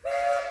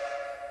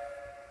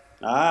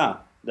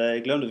 Det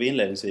glömde vi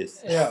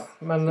inledningsvis. Ja,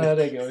 men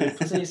det går ju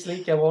precis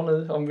lika bra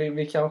nu. Om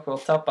vi kanske har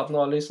tappat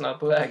några lyssnare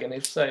på vägen i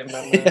och för sig.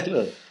 Men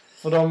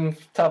för de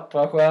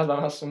tappra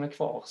själarna som är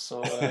kvar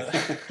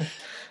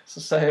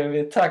så säger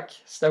vi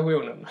tack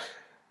stationen.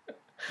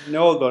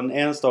 Någon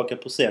enstaka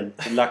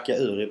procent lackar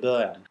ur i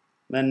början.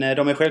 Men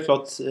de är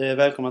självklart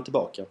välkomna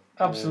tillbaka.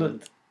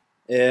 Absolut.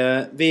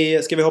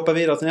 Ska vi hoppa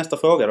vidare till nästa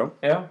fråga då?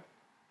 Ja.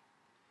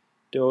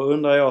 Då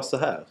undrar jag så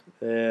här.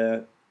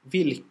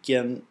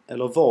 Vilken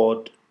eller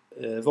vad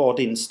var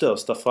din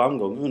största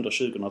framgång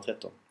under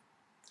 2013?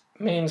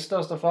 Min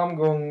största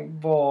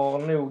framgång var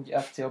nog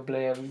att jag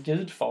blev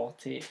gudfar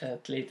till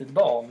ett litet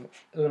barn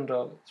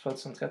under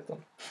 2013.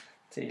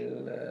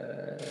 Till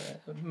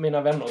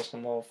mina vänner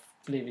som har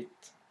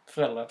blivit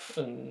föräldrar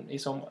i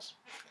somras.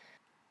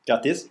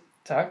 Grattis!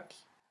 Tack!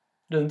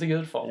 Du är inte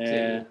gudfar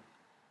till...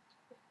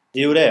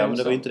 Jo, det är men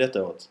det var ju inte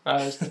detta året.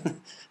 Nej, just det.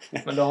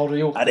 Men då har du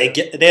gjort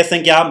det är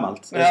sen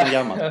gammalt. Det är sen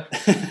gammalt.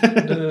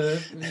 Du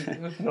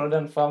uppnådde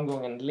den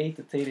framgången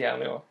lite tidigare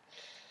än jag.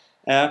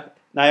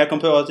 Nej, jag kom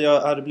på att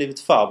jag hade blivit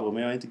farbror,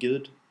 men jag är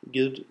inte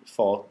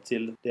gudfar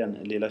till den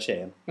lilla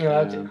tjejen.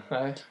 Ja, okej.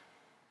 Nej.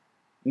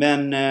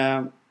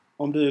 Men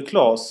om du är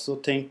klar så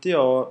tänkte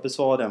jag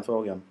besvara den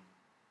frågan.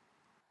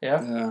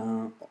 Ja.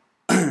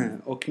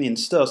 Och min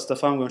största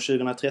framgång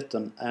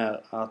 2013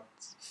 är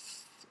att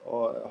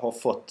ha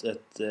fått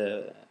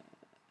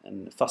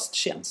en fast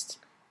tjänst.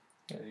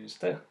 Ja,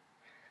 just det.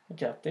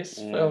 Grattis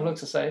får jag väl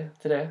också säga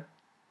till det.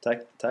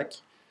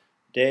 Tack.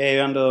 Det är ju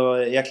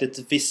ändå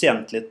jäkligt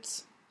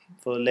väsentligt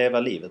för att leva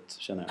livet,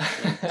 känner jag.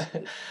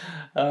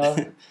 Ja.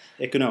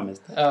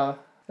 Ekonomiskt. Ja.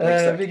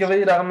 Vi går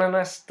vidare med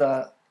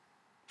nästa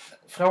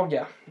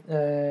fråga.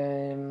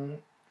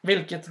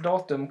 Vilket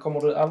datum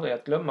kommer du aldrig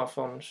att glömma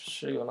från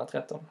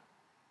 2013?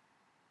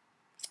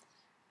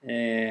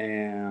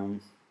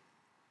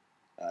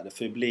 Det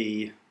får ju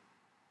bli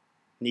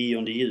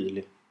 9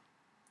 juli.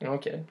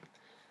 Okej.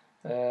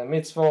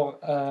 Mitt svar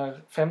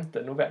är 5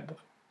 november.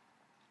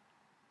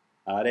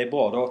 Ja, det är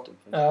bra datum.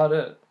 Ja, det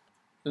är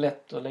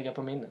lätt att lägga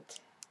på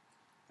minnet.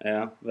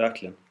 Ja,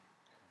 verkligen.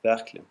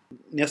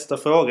 Nästa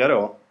fråga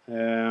då.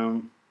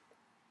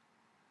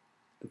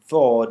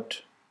 Vad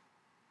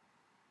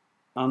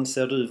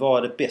anser du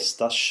vara det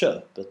bästa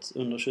köpet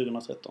under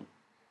 2013?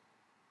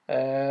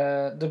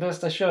 Det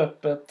bästa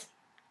köpet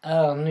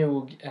är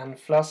nog en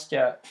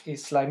flaska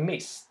Islay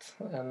Mist.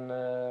 En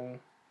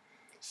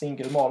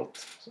single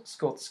malt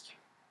skotsk.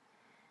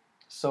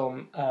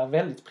 Som är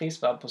väldigt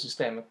prisvärd på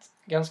systemet.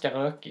 Ganska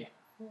rökig.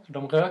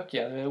 De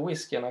rökiga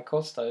whiskyna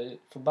kostar ju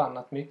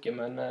förbannat mycket.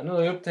 Men nu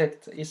har jag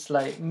upptäckt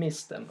Islay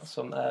Misten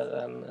som är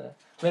en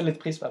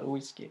väldigt prisvärd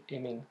whisky i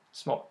min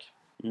smak.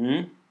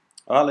 Jag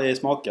har aldrig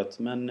smakat,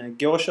 men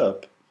gå och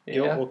köp.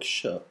 Och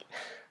köp.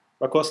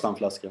 Vad kostar en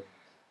flaska?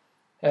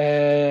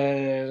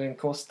 Den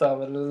kostar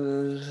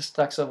väl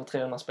strax över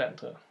 300 spänn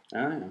tror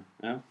jag.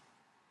 Ja.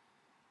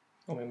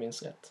 Om jag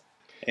minns rätt.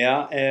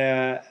 Ja,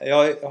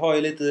 jag har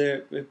ju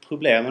lite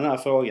problem med den här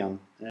frågan.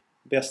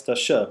 Bästa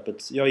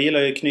köpet. Jag gillar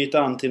ju att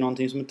knyta an till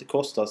någonting som inte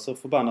kostar så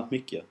förbannat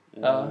mycket.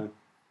 Ja.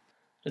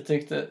 Du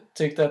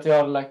tyckte att jag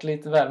hade lagt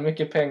lite väl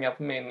mycket pengar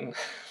på min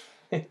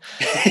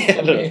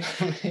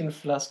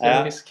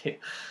flaska whisky.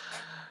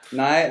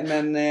 Nej,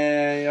 men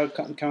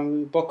jag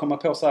kan bara komma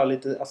på så här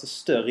lite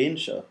större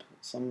inköp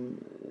som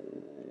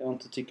jag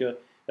inte tycker...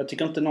 Jag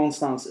tycker inte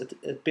någonstans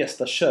ett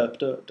bästa köp,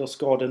 då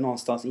ska det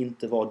någonstans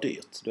inte vara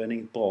dyrt. Då är det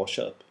inget bra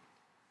köp.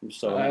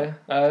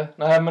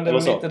 Nej, men det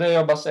var lite det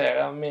jag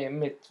baserar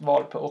mitt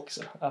val på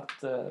också.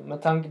 Att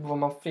med tanke på vad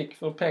man fick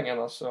för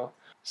pengarna så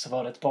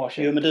var det ett bra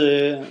köp. Jo, men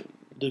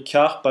du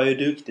karpar ju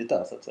duktigt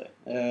där så att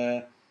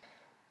säga.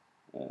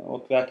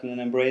 Och verkligen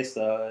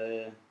embracea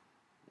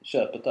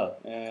köpet där.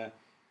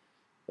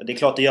 Det är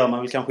klart det gör man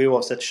väl kanske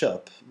oavsett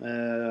köp.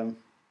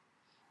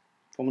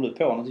 Kommer du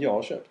på något jag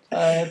har köpt?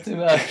 Nej,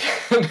 tyvärr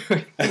kan du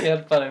inte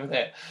hjälpa dig med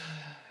det.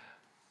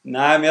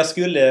 Nej, men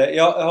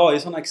jag har ju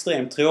såna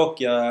extremt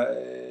tråkiga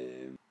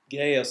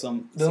grejer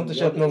som... Du har inte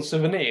köpt någon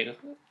souvenir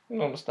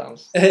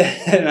någonstans?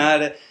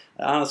 Nej,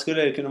 annars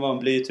skulle det kunna vara en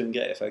blytung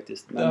grej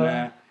faktiskt.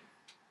 Men,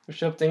 du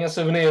köpte inga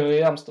souvenirer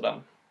i Amsterdam?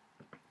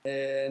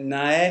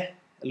 Nej,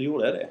 eller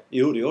gjorde jag det?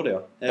 Jo, det gjorde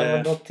jag. Ja,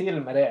 men då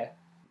till med det.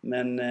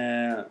 Men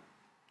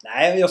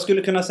nej, jag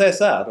skulle kunna säga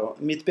så här då.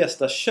 Mitt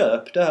bästa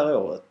köp det här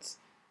året.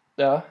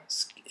 Ja.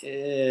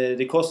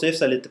 Det kostar ju för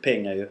sig lite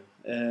pengar ju.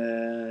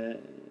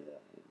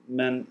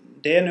 Men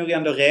det är nog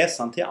ändå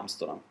resan till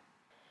Amsterdam.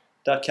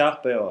 Där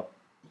karpar jag.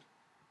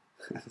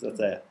 Så att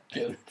säga.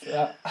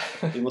 Ja.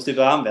 Vi måste ju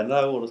börja använda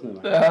det här ordet nu.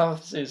 Ja,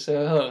 precis.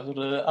 Jag hör hur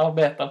du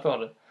arbetar på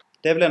det.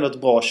 Det är väl ändå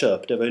ett bra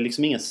köp. Det var ju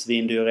liksom ingen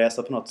svindyr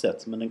resa på något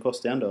sätt. Men den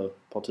kostar ju ändå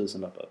ett par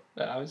tusenlappar.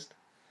 Ja, visst.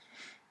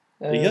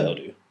 Det gör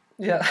du ju.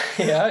 Ja,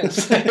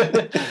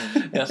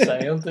 jag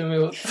säger inte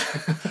emot.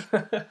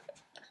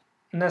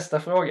 Nästa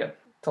fråga.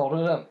 Tar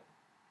du den?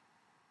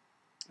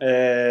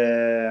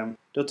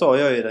 Då tar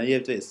jag ju den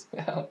givetvis.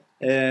 Ja.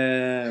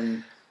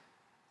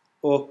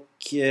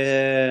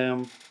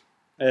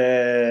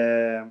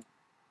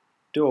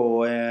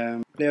 Då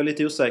blev jag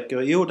lite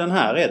osäker. Jo, den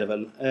här är det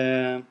väl.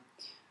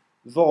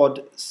 Vad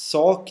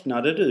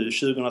saknade du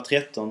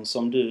 2013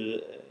 som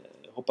du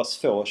hoppas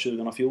få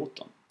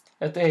 2014?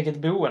 Ett eget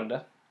boende.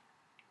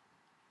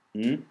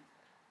 Mm.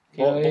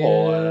 Jag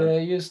är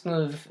just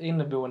nu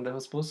inneboende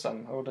hos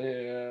brorsan och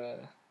det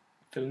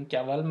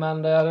funkar väl,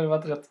 men det hade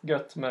varit rätt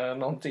gött med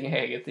någonting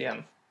eget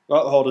igen.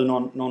 Har du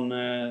någon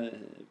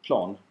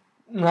plan?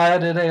 Nej,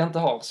 det är det jag inte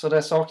har, så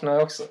det saknar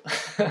jag också.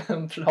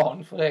 En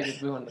plan för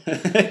eget boende.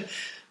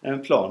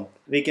 En plan.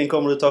 Vilken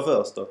kommer du ta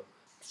först då?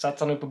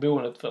 Satsar nu på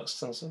boendet först,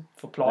 sen så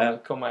får planen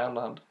komma i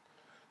andra hand.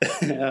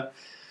 Ja.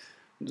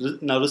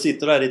 När du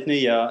sitter där i ditt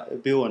nya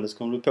boende så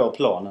kommer du på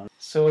planen.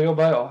 Så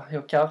jobbar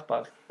jag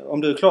karpar.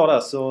 Om du är klar där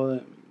så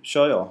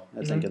kör jag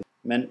helt enkelt.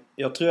 Men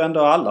jag tror ändå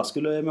alla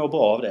skulle må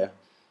bra av det.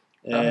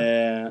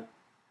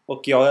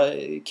 Och jag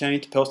kan ju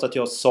inte påstå att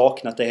jag har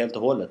saknat det helt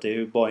och hållet. Det är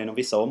ju bara inom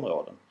vissa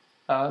områden.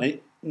 Men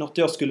något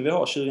jag skulle vilja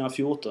ha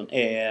 2014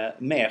 är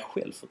mer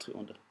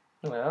självförtroende.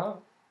 Ja,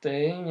 det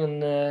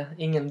är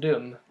ingen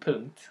dum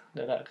punkt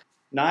det där.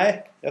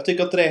 Nej, jag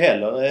tycker inte det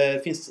heller.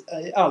 Det finns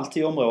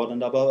alltid områden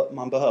där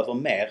man behöver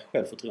mer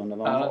självförtroende än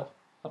vad man har.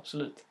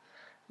 Absolut.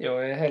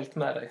 Jag är helt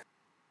med dig.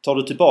 Tar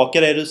du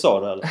tillbaka det du sa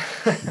då eller?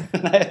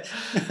 Nej.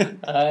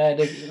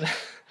 Nej,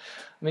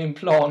 min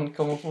plan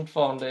kommer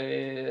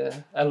fortfarande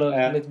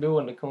mitt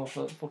boende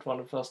kommer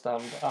fortfarande första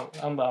hand,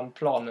 andra hand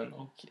planen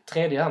och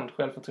tredje hand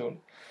självförtroende.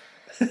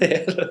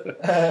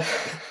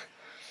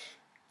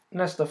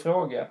 Nästa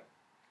fråga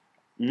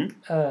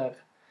är: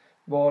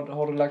 vad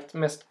har du lagt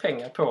mest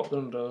pengar på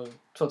under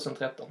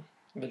 2013?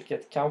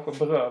 Vilket kanske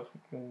berör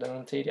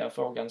den tidigare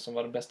frågan som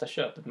var det bästa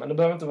köpet, men det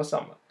behöver inte vara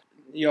samma.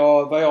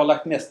 Ja, vad jag har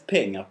lagt mest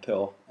pengar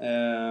på?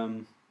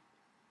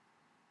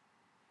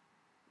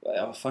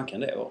 Vad fan kan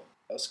det vara?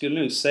 Jag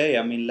skulle nog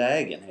säga min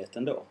lägenhet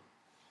ändå.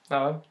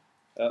 Ja.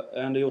 Jag har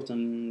ändå gjort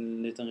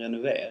en liten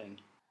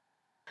renovering.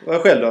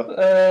 Vad själv då?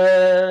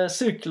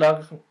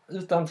 Cyklar,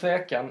 utan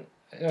tvekan.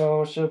 Jag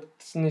har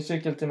köpt ny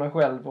cykel till mig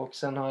själv och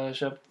sen har jag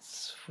köpt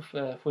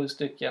 7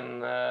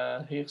 stycken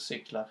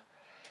hyrcyklar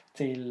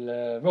till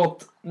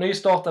vårt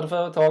nystartade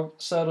företag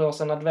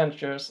Söderåsen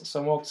Adventures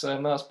som också är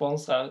med och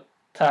sponsrar.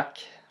 Tack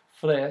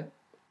för det.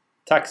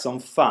 Tack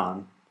som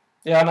fan.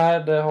 Ja,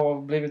 nej, det har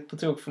blivit på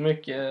tok för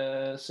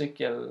mycket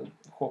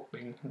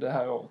cykelshopping det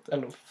här året.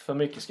 Eller för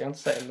mycket ska jag inte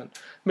säga, men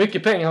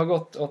mycket pengar har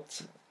gått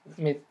åt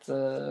mitt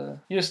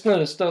just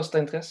nu största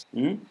intresse.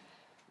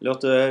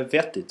 Låter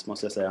vettigt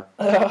måste jag säga.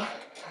 Ja.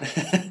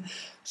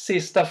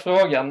 Sista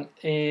frågan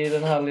i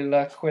den här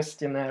lilla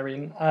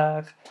questionaryn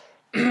är: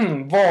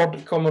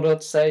 vad kommer du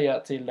att säga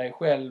till dig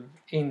själv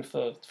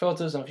inför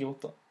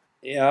 2014?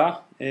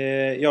 Ja,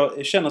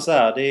 jag känner så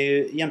här. Det är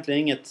ju egentligen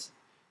inget...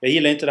 Jag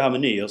gillar inte det här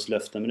med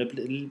nyårslöften, men det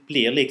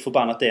blir lik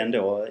förbannat det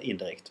ändå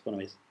indirekt på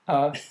något vis.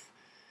 Ja.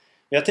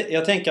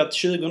 Jag tänker att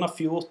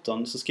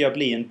 2014 så ska jag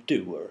bli en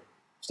doer.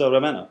 Förstår du vad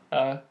jag menar?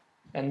 Ja,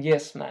 en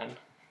yes man.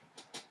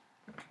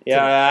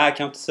 Ja,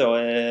 kanske inte så.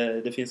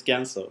 Det finns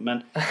gränser.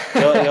 Men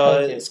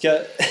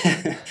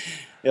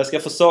jag ska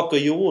få saker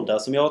gjorda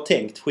som jag har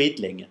tänkt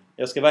skitlänge.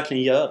 Jag ska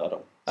verkligen göra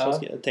dem. Så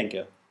tänker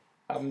jag.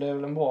 Ja, men det är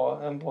väl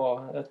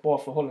ett bra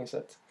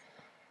förhållningssätt.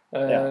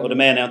 Ja, och det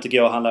menar jag inte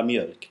gå och handla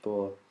mjölk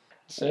på...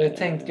 Så jag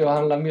tänkte gå och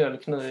handla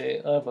mjölk nu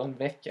i över en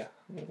vecka.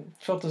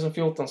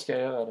 2014 ska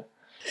jag göra det.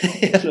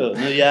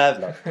 Nu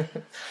jävlar.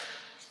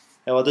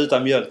 Jag har varit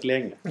utan mjölk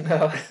länge.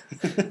 Ja.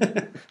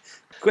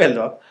 Själv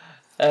då?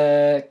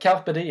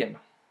 Carpe diem.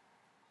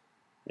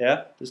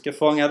 Ja, du ska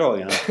fånga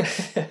dagen.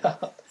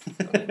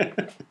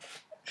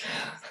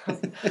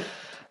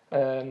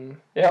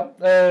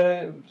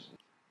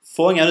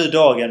 Fånga nu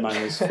dagen,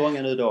 Magnus.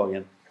 Fånga nu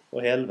dagen.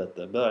 Och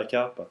helvete, börja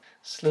karpa.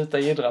 Sluta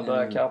jiddra,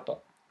 börja karpa.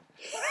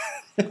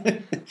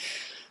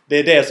 Det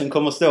är det som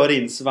kommer stå i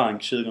din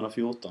svank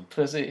 2014.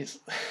 Precis.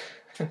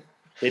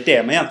 Det är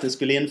det man egentligen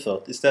skulle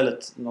infört.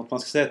 Istället något man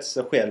ska säga till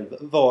sig själv.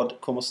 Vad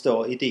kommer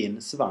stå i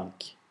din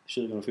svank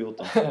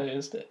 2014?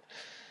 Just det.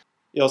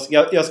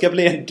 Jag ska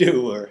bli en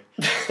doer.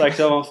 Strax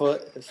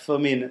för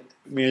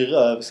min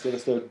röv ska det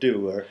stå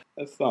doer.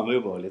 Fan vad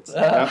obehagligt.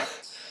 Ja.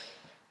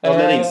 Vad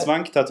blir din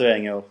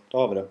svanktatuering i år? Då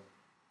har vi det.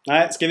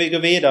 Nej, ska vi gå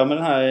vidare med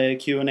den här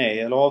Q&A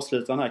eller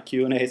avsluta den här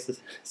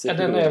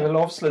Q&A-sessionen? Den är väl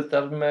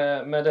avslutad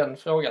med den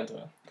frågan, tror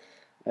jag.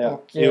 Ja,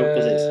 och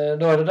precis.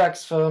 Då är det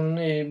dags för en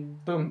ny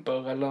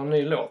bumper eller en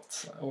ny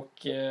låt. Och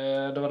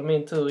då var det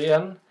min tur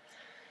igen.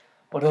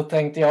 Och då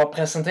tänkte jag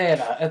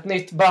presentera ett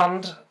nytt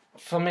band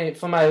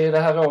för mig det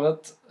här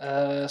året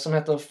som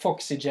heter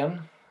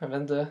Foxygen. Jag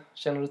vet inte,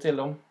 känner du till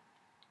dem?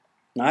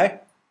 Nej.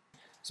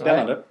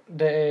 Spännande. Nej,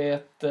 det är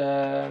ett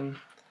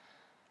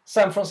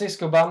San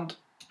Francisco-band.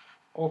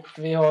 Och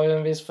vi har ju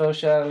en viss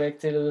förkärlek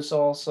till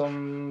USA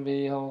som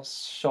vi har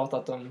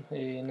tjatat om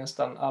i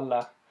nästan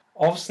alla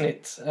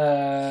avsnitt.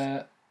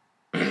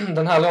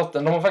 Den här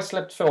låten, de har faktiskt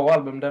släppt 2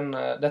 album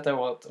detta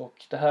året. Och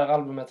det här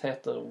albumet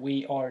heter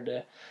We Are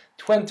The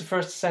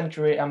 21st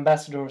Century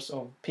Ambassadors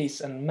of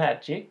Peace and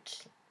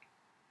Magic.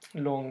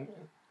 Lång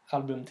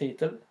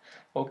albumtitel.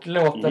 Och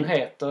låten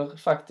heter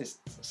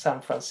faktiskt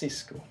San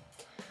Francisco.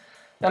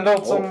 En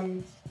låt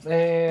som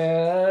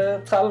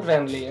är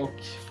trallvänlig och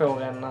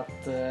får en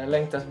att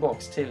längta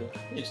tillbaks till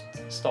just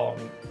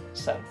staden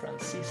San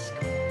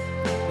Francisco.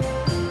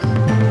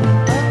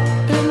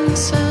 Up in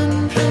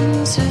San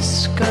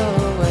Francisco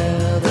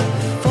where the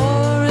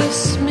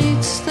forest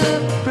meets the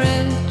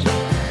bridge,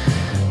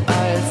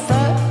 I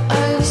thought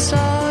I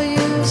saw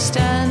you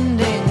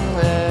standing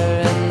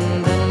there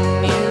and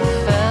then you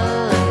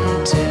fell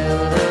into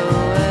the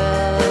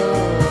well.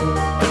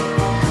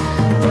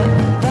 But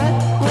that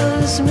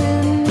was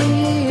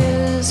many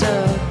years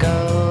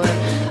ago and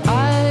I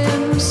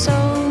am so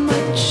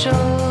much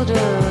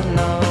older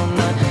now.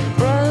 My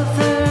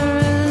brother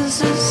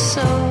is a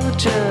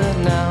soldier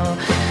now.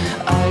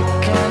 I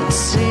can't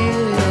see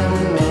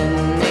him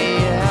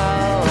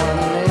anyhow on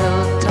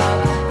hilltop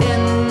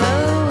in the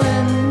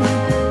wind.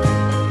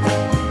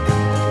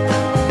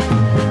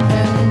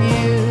 And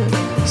you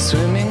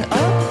swimming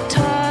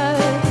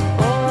uptide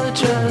or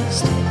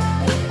just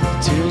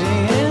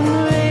tuning in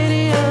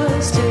radio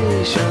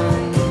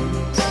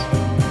stations.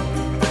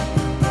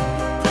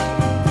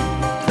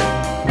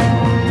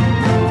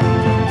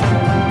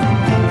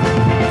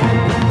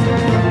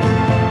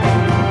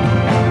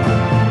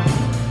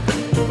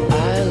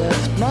 I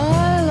left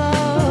my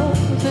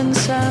love in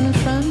San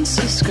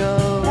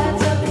Francisco.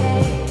 That's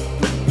okay.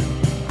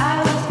 I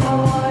was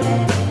born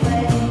in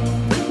LA.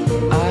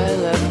 I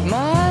left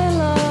my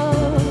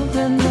love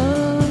in the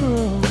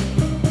room.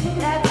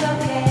 That's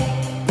okay.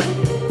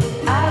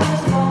 I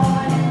was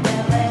born in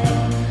LA.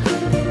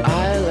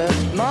 I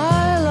left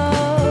my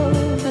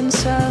love in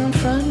San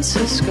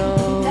Francisco.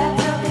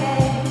 That's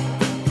okay.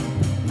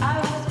 I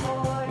was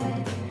born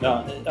in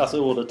Ja,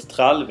 alltså ordet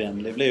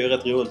trallvänlig blir ju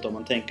rätt roligt om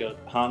man tänker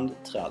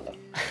handtralla.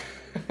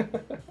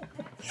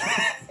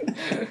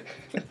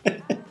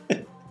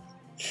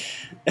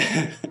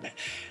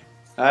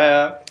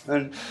 Ja,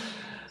 men...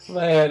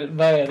 Vad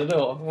är det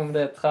då om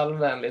det är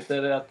trallvänligt?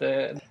 Är det att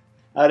det...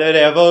 Ja, det är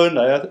det jag bara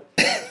undrar.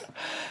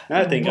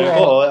 Jag tänker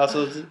bra,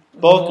 alltså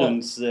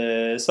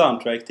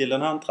bakgrunds-soundtrack till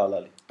en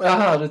handtralla.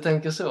 Jaha, du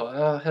tänker så.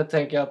 Ja, jag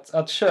tänker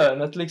att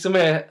könet liksom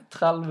är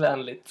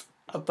trallvänligt.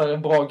 Att det är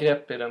bra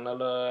grepp i den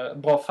eller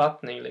bra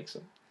fattning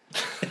liksom.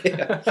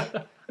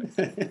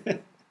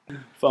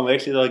 Fan vad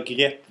äckligt att ha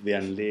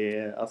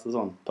greppvänlig, alltså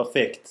sån,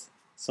 perfekt.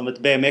 Som ett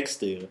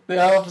BMX-styre.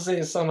 Ja,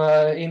 precis.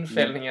 Sådana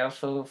infällningar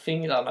för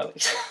fingrarna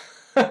liksom.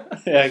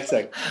 Ja,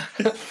 exakt.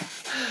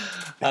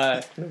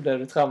 Nej, nu blev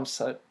det trams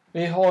här.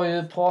 Vi har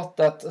ju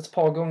pratat ett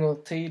par gånger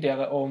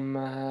tidigare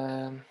om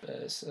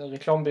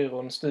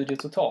reklambyrån Studio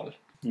Total.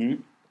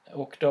 Mm.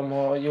 Och de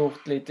har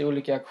gjort lite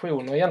olika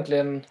aktioner.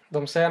 Egentligen,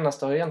 de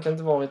senaste har egentligen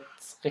inte varit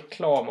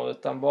reklamer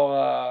utan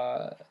bara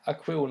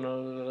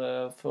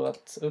aktioner för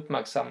att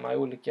uppmärksamma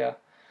olika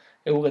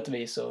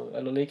orättvisor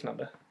eller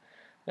liknande.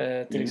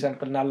 Till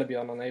exempel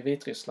nallebjörnarna i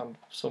Vitryssland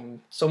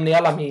som ni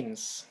alla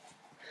minns.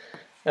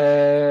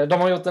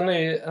 De har gjort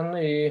en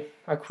ny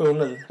aktion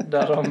nu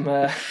där de...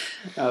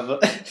 Ja,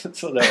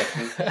 förlåt.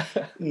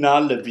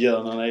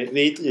 Nallebjörnarna i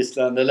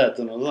Vitryssland, det lät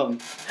som någon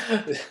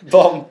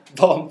sån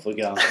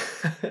barnprogram.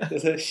 Det är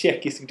så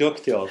tjeckisk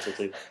dockteater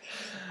typ.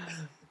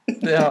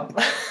 Ja.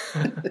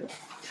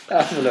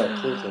 Ja, förlåt.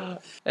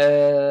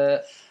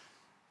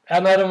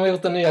 Nej, de har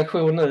gjort en ny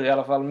aktion nu i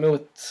alla fall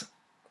mot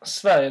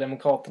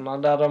Sverigedemokraterna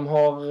där de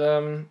har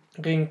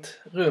ringt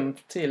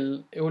runt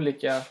till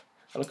olika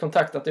eller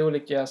kontaktat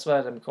olika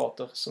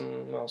sverigedemokrater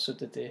som har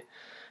suttit i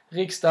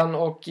riksdagen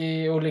och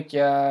i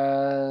olika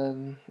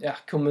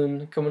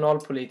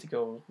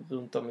kommunalpolitiker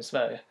runt om i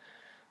Sverige.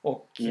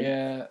 Och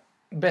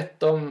bett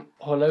dem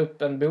hålla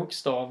upp en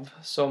bokstav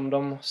som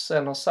de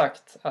sen har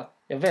sagt att,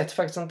 jag vet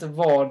faktiskt inte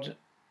vad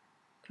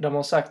de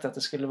har sagt att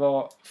det skulle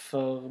vara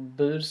för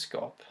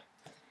budskap.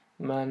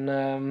 Men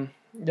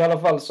i alla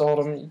fall så har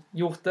de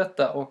gjort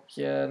detta, och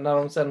när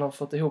de sen har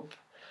fått ihop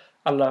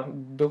alla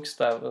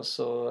bokstäver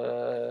så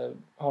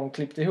har de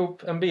klippt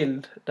ihop en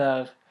bild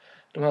där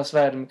de här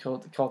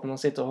sverigedemokraterna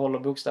sitter och håller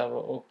bokstäver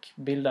och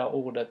bildar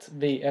ordet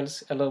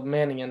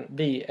meningen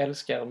vi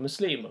älskar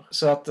muslimer.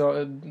 Så att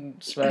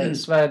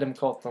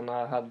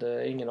Sverigedemokraterna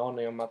hade ingen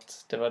aning om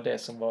att det var det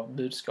som var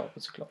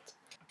budskapet, såklart.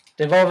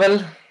 Det var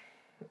väl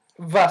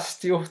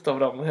vasst gjort av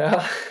dem,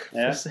 ja.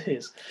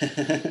 Precis.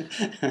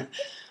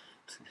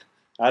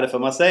 Ja, det får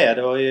man säga.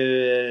 Det var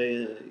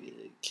ju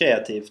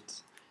kreativt.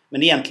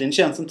 Men egentligen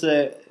känns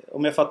inte,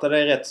 om jag fattar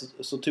det rätt,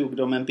 så tog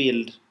de en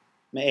bild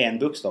med en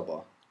bokstav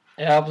bara.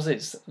 Ja,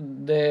 precis.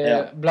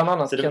 Bland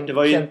annat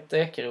Kent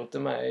Ekeroth är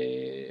med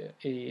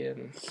i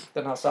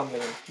den här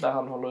samlingen där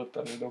han håller upp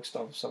en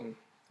bokstav som,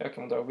 jag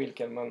kan inte ihåg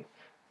vilken, men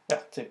ja,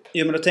 typ.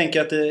 Jo, men då tänker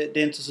jag att det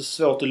är inte så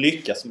svårt att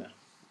lyckas med.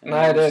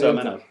 Nej, det är det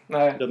inte.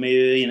 Nej. De är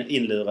ju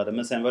inlurade,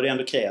 men sen var det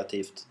ändå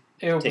kreativt.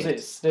 Jo, tänkt.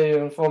 Precis. Det är ju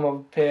en form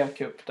av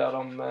PR-kupp där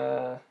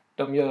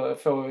de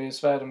får ju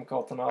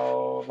Sverigedemokraterna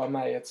att vara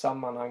med i ett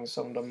sammanhang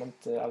som de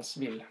inte alls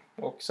vill.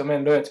 Och som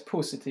ändå är ett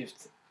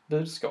positivt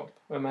budskap.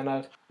 Jag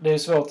menar, det är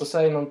svårt att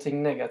säga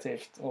någonting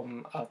negativt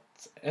om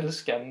att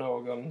älska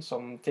någon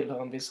som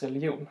tillhör en viss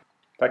religion.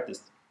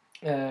 Faktiskt.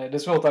 Det är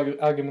svårt att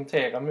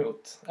argumentera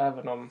mot,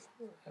 även om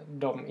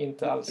de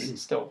inte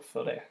alls står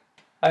för det.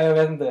 Nej, jag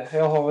vet inte.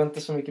 Jag har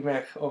inte så mycket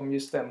mer om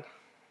just den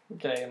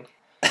grejen.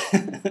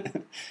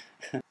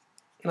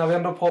 När vi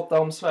ändå pratar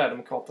om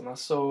Sverigedemokraterna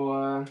så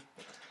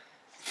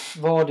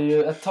var det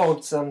ju ett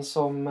tag sedan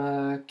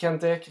som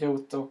Kent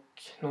Ekeroth och,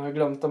 nu har jag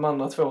glömt de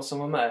andra två som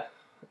var med.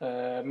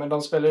 Men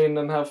de spelade in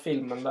den här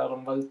filmen där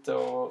de var ute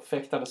och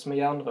fäktades med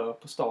järnrör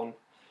på stan.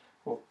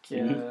 Och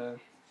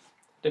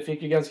det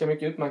fick ju ganska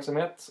mycket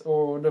uppmärksamhet.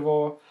 Och det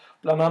var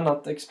bland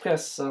annat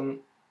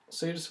Expressen,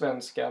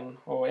 Sydsvenskan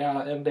och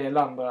en del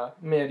andra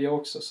medier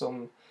också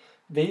som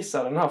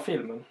visade den här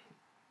filmen.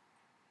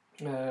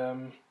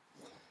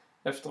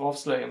 Efter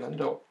avslöjanden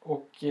då.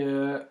 Och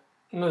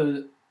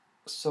nu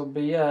så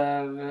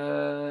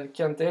begär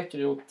Kent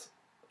Ekeroth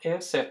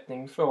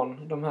ersättning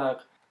från de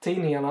här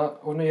tidningarna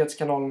och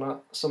nyhetskanalerna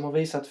som har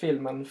visat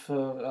filmen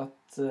för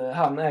att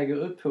han äger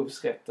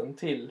upphovsrätten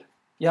till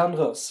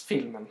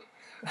järnrörsfilmen.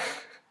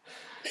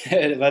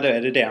 Vadå,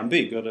 är det han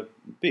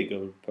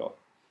bygger på?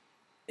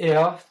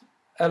 Ja,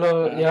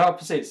 eller ja,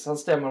 precis. Han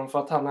stämmer dem för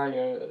att han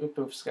äger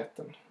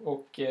upphovsrätten.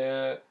 Och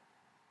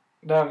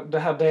det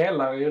här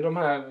delar ju de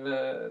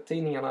här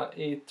tidningarna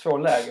i två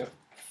läger.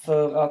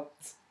 För att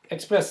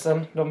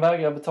Expressen, de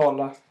vägrar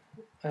betala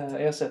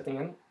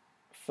ersättningen.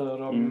 För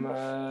de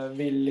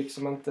vill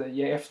liksom inte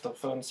ge efter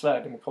för en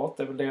sverigedemokrat.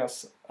 Det är väl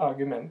deras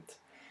argument.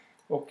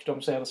 Och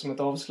de ser det som ett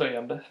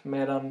avslöjande.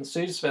 Medan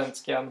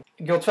Sydsvenskan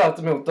går tvärt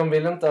emot. De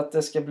vill inte att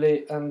det ska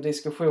bli en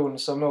diskussion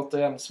som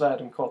återigen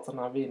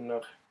Sverigedemokraterna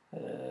vinner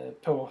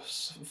på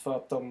för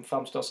att de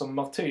framstår som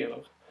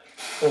martyrer.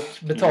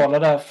 Och betalar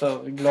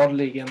därför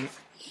gladligen,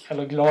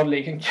 eller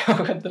gladligen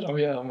kanske inte de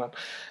gör, men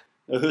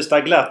och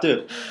hustar glatt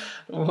upp.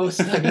 De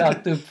hustar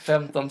glatt upp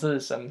 15 000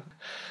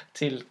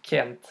 till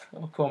Kent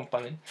och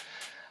company.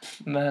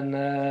 Men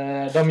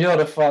de gör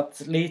det för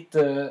att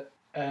lite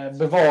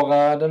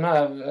bevara den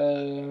här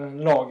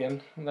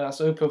lagen.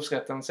 Alltså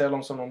upphovsrätten ser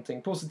de som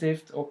någonting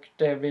positivt, och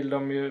det vill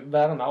de ju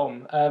värna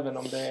om, även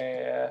om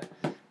det är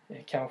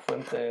kanske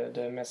inte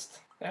det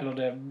mest,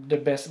 eller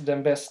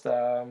den bästa,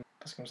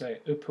 vad ska man säga,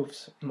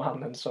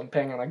 upphovsmannen som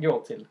pengarna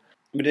går till.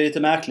 Men det är lite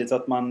märkligt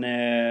att man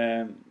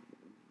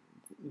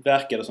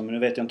verkar det som, nu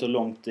vet jag inte hur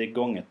långt det är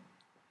gånget,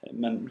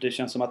 men det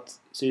känns som att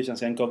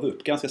Sydsvenskan gav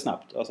upp ganska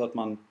snabbt. Alltså att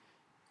man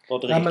var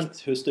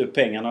direkt hustade upp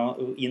pengarna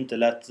och inte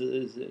lät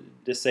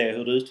det se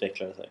hur det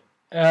utvecklade sig.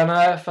 Ja,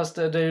 nej, fast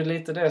det är ju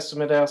lite det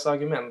som är deras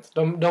argument.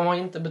 De har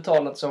inte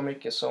betalat så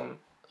mycket som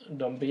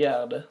de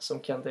begärde,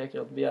 som Kent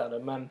Ekeroth begärde,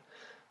 men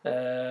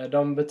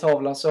de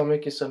betalar så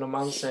mycket som de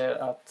anser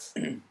att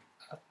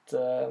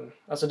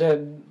alltså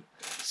det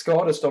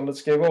skadeståndet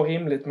ska ju vara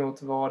rimligt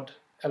mot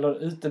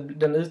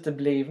den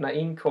uteblivna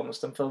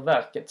inkomsten för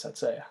verket, så att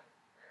säga.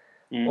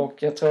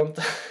 Och jag tror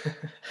inte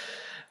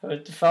jag vet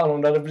inte fan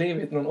om det hade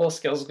blivit någon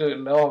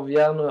Oscarsrulle av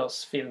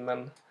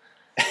järnrörsfilmen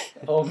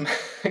om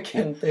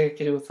Kent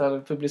Ekeroth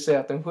hade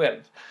publicerat den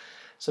själv.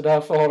 Så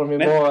därför har de ju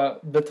bara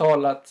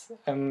betalat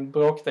en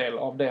bråkdel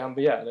av det han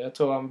begärde. Jag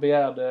tror han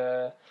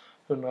begärde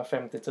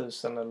 150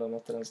 000 eller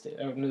något i den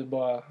stilen. Nu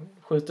bara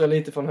skjuter jag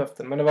lite från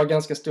höften. Men det var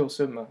ganska stor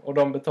summa. Och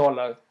de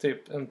betalar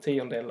typ en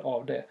 10%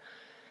 av det.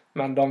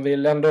 Men de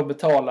vill ändå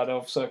betala det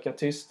och försöka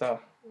tysta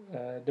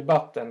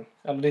debatten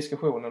eller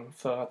diskussionen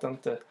för att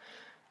inte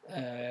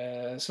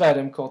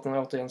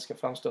Sverigedemokraterna återigen ska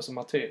framstå som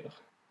martyrer.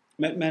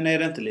 Men är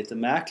det inte lite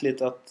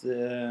märkligt att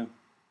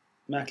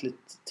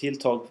märkligt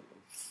tilltag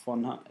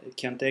från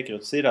Kent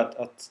Ekeroths sida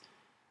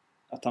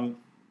att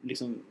han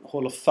liksom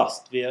håller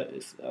fast vid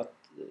att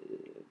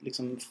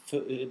liksom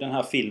den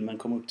här filmen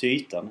kommer upp till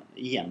ytan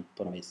igen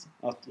på något vis.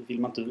 Att vill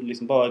man inte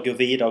liksom bara gå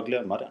vidare och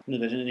glömma den. Nu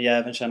vill jag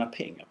även tjäna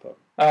pengar på det.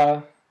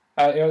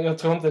 Jag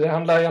tror inte det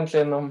handlar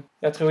egentligen om...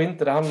 Jag tror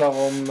inte det handlar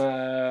om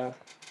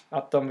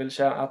att han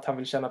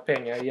vill tjäna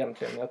pengar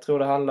egentligen. Jag tror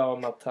det handlar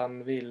om att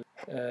han vill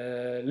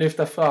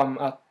lyfta fram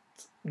att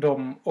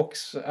de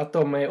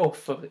är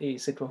offer i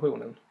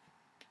situationen.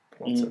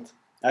 På något sätt.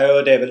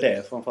 Ja, det är väl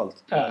det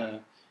framförallt. Ja.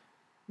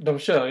 De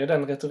kör ju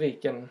den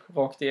retoriken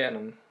rakt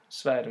igenom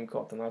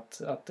Sverigedemokraterna.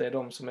 Att det är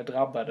de som är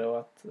drabbade och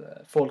att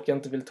folk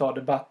inte vill ta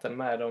debatten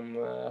med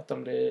dem. Att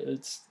de blir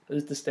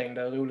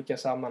utestängda ur olika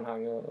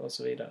sammanhang och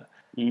så vidare.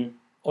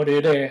 Och det är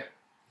ju det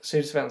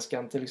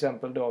Sydsvenskan till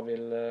exempel då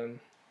vill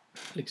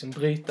liksom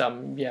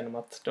bryta genom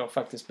att då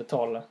faktiskt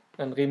betala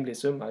en rimlig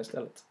summa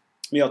istället.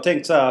 Men jag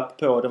tänkte så här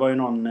på, det var ju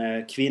någon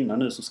kvinna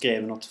nu som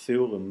skrev i något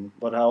forum,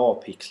 var det här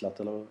avpixlat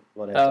eller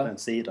vad det heter, den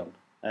sidan.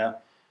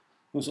 Ja.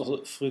 Hon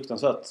så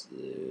fruktansvärt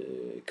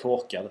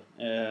korkad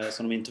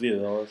som de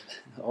intervjuar.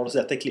 Har du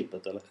sett det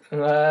klippet eller?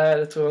 Nej,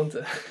 det tror jag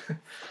inte.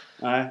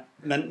 Nej,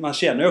 men man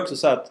känner ju också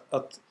så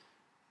att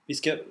vi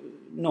ska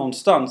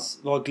någonstans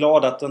vara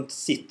glada att det inte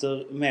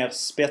sitter mer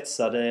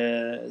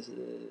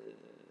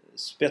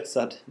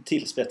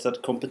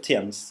tillspetsad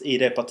kompetens i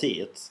det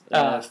partiet.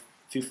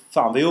 Fy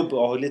fan vad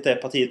obehagligt det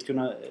partiet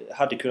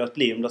hade kunnat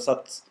bli om det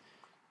satt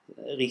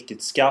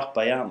riktigt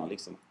skarpa hjärnor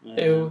liksom.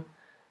 Jo,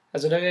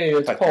 alltså det är ju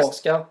ett par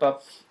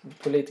skarpa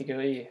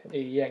politiker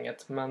i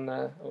gänget,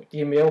 men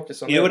Jimmy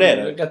Åkesson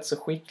är rätt så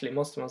skicklig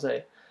måste man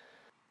säga.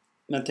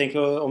 Men tänk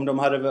om de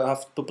hade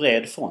haft på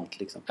bred front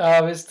liksom.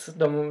 Ja visst,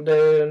 det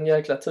är ju en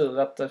jäkla tur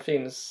att det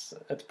finns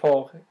ett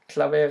par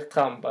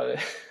klavertrampare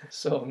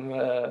som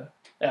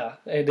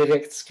är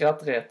direkt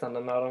skrattretande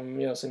när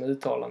de gör sina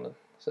uttalanden.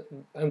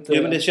 Ja,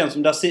 men det känns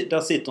som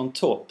där sitter en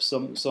topp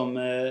som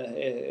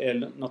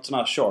är något sån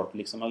här sharp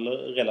liksom, eller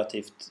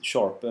relativt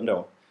sharp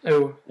ändå.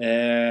 Jo.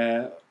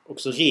 Och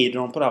så rider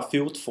de på det här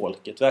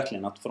fotfolket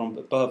verkligen, för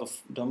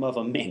de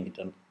behöver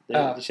mängden.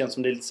 Det känns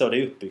som det är lite så det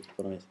är uppbyggt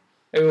på något vis.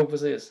 Jo,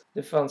 precis.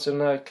 Det fanns ju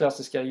den här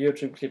klassiska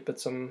YouTube-klippet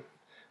som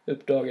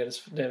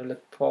uppdagades, det är väl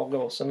ett par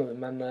år sedan nu,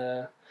 men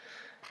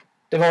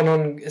det var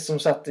någon som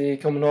satt i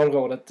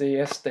kommunalrådet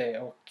i SD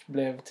och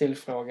blev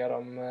tillfrågad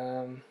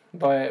om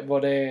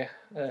vad det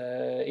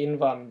är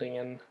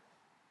invandringen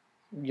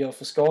gör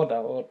för skada,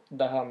 och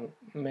där han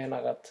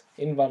menar att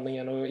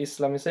invandringen och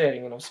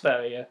islamiseringen av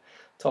Sverige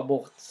tar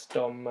bort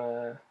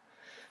de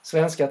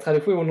svenska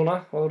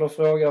traditionerna, och då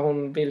frågar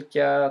hon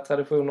vilka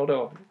traditioner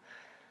då?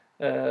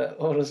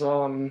 Och då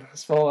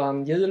svarar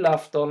han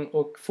julafton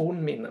och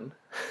fornminnen.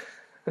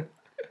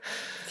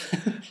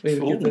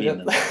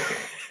 Fornminnen?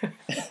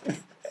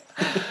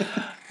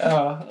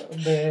 Ja,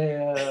 det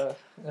är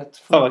ett...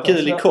 Fan vad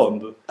kul i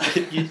kombo.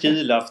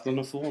 Julafton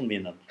och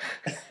fornminnen.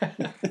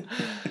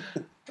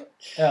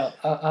 Ja,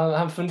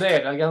 han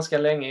funderar ganska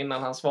länge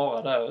innan han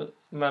svarar där.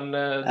 Men det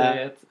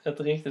är ett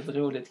riktigt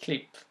roligt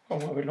klipp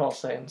om man vill ha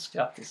sig en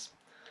skrattis.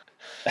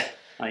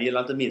 Han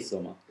gillar inte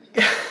midsommar.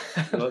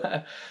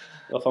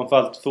 Det var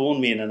framförallt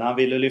fornminnen han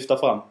ville lyfta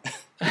fram.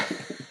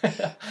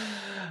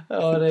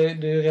 Ja, det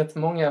är ju rätt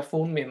många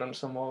fornminnen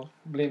som har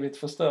blivit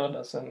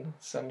förstörda sen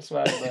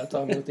Sverige började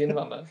ta emot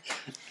invandrare.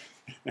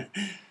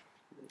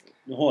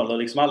 Du håller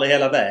liksom aldrig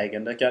hela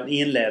vägen. Det kan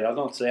inleda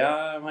något så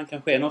man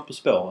kan ske något på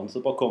spåren, så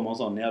bara kommer en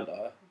sån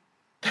jävla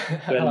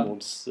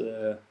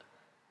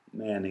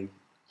självmordsmening.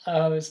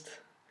 Ja,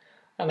 visst.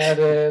 Ja, nej,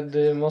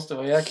 det måste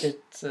vara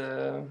jäkligt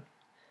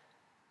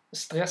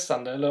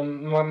stressande. Eller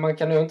man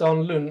kan ju inte ha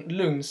en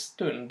lugn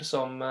stund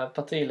som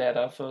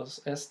partiledare för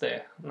SD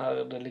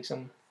när det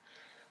liksom...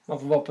 Man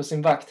får vara på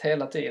sin vakt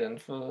hela tiden,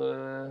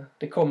 för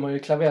det kommer ju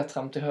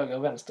klavertramp till höger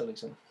och vänster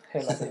liksom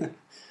hela tiden.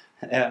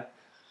 Ja.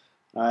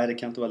 Nej, det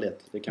kan inte vara lätt.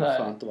 Det kan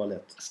fan inte vara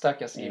lätt.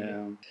 Stackars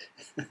Jimmy.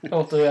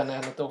 Återigen är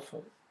han ett offer.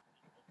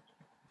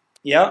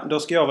 Ja, då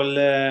ska jag väl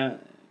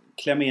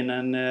klämma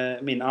in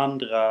min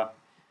andra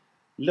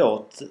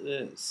låt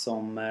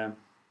som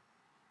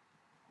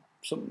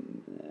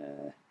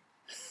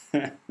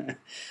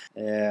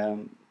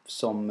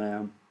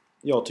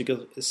jag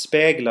tycker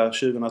speglar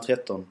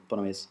 2013 på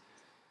något vis.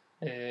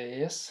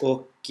 Yes.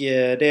 Och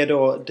det är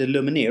då The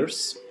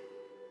Lumineers.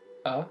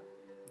 Ja.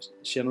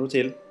 Känner du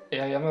till?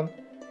 Jajamän.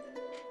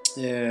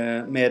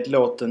 Med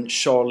låten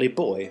Charlie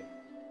Boy.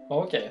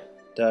 Okej.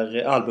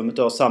 Där albumet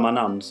då har samma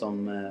namn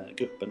som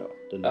gruppen då,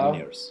 The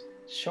Lumineers.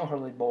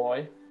 Charlie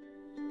Boy.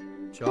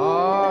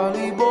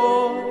 Charlie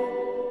boy,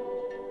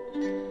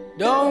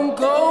 don't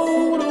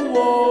go to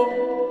war.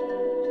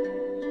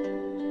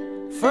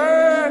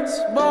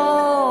 First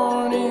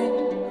born in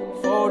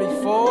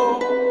 44.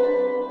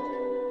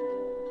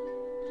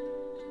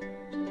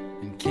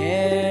 And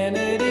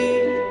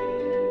Kennedy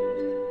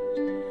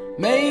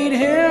made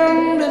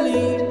him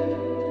believe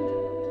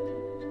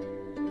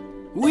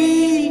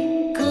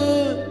we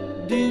could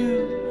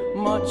do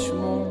much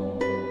more.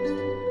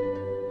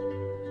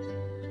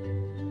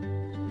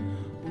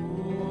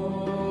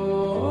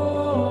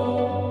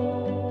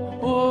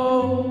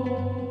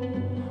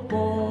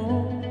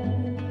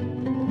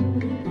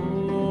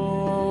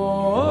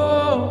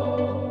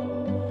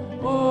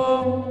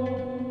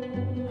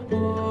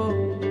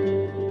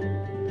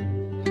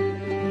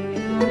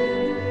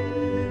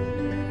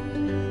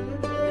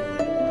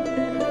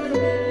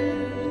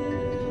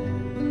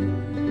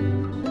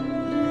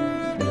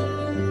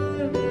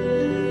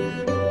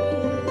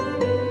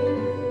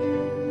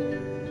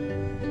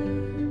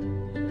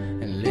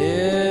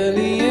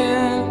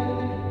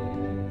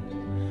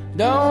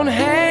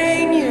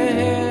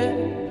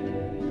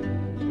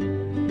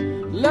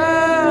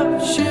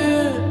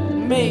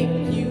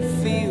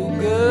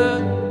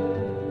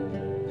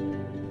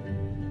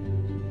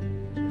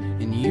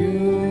 in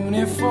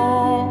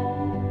uniform.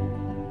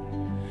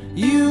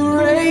 You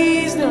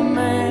raised a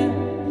man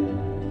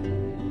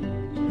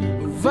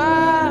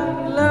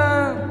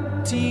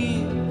violent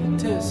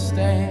to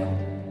stand.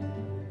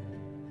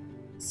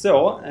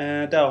 Så,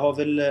 där har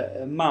väl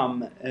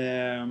MAM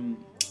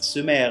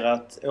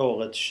summerat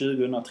året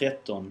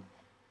 2013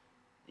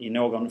 i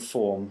någon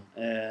form.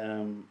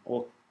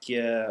 Och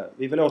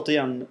vi vill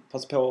återigen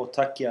passa på att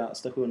tacka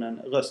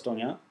stationen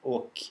Röstånga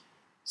och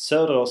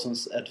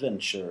Söderåsens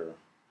Adventure.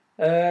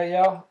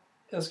 Ja,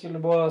 jag skulle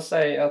bara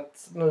säga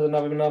att nu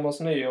när vi närmar oss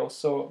nyår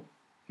så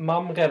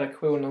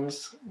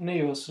MAM-redaktionens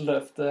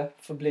nyårslöfte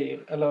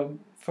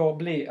får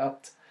bli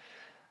att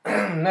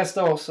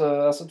nästa år,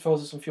 alltså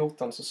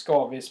 2014, så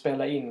ska vi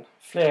spela in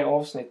fler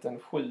avsnitt än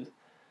 7.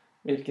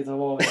 Vilket har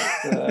varit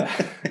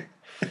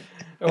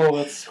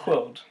årets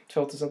skörd.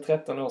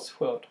 2013 års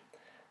skörd.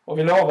 Och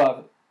vi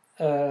lovar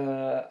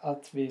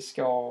att vi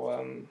ska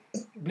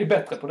bli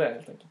bättre på det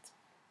helt enkelt.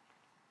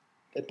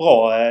 Ett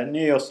bra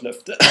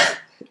nyårslöfte.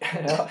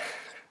 Ja.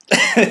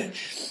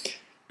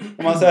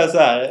 Om man säger så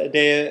här,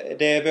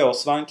 det är vår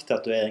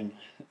svanktatuering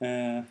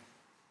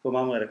på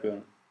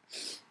MAM-redaktionen.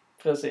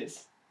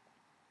 Precis.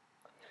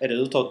 Är det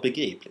uttaget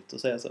begripligt att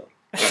säga så?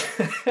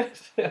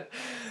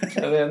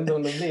 Jag vet inte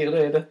om det blir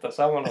det i detta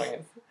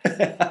sammanhanget.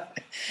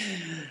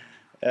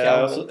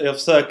 Jag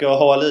försöker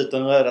hålla ut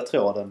den röda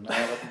tråden.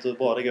 Jag vet inte hur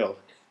bra det går.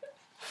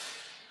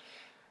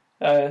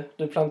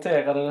 Du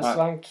planterade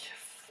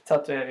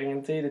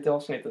svanktatueringen tidigt i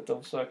avsnittet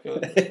och försöker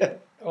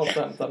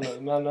återhämta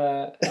nu. Men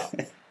ja.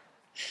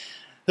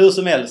 Hur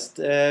som helst,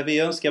 vi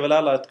önskar väl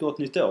alla ett gott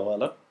nytt år,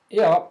 eller?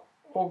 Ja,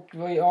 och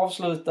vi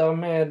avslutar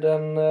med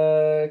en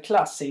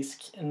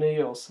klassisk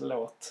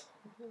nyårslåt.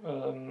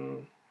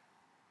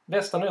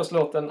 Bästa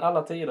nyårslåten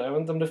alla tider. Jag vet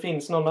inte om det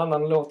finns någon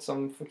annan låt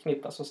som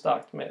förknippas så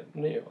starkt med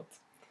nyåret.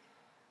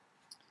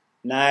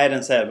 Nej,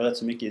 den säger väl rätt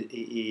så mycket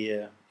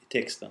i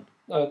texten.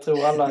 Jag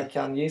tror alla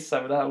kan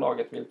gissa vid det här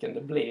laget vilken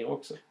det blir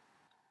också.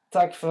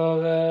 Tack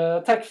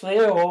för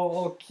i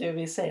år och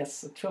vi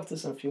ses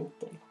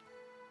 2014.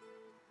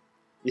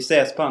 Vi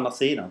ses på andra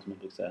sidan, som jag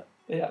brukar säga.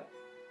 Ja.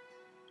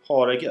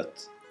 Ha det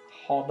gött.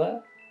 Ha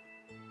det.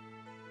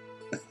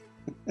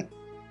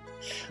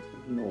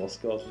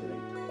 Norsk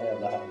avslutning.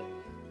 Jävla härligt.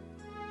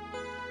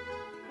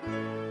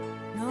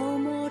 No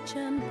more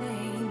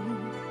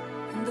champagne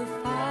and the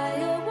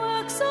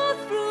fireworks are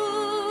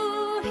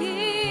through.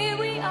 Here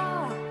we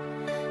are,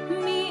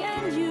 me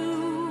and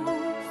you,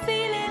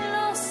 feeling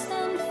lost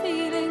and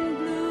feeling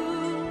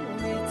blue.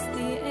 It's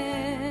the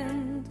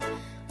end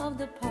of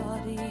the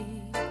party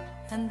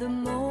and the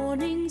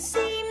morning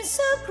seems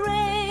so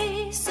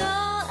grey, so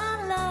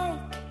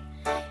unlike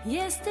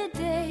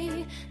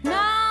yesterday.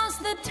 Now's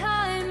the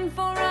time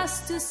for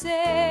us to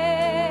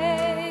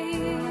say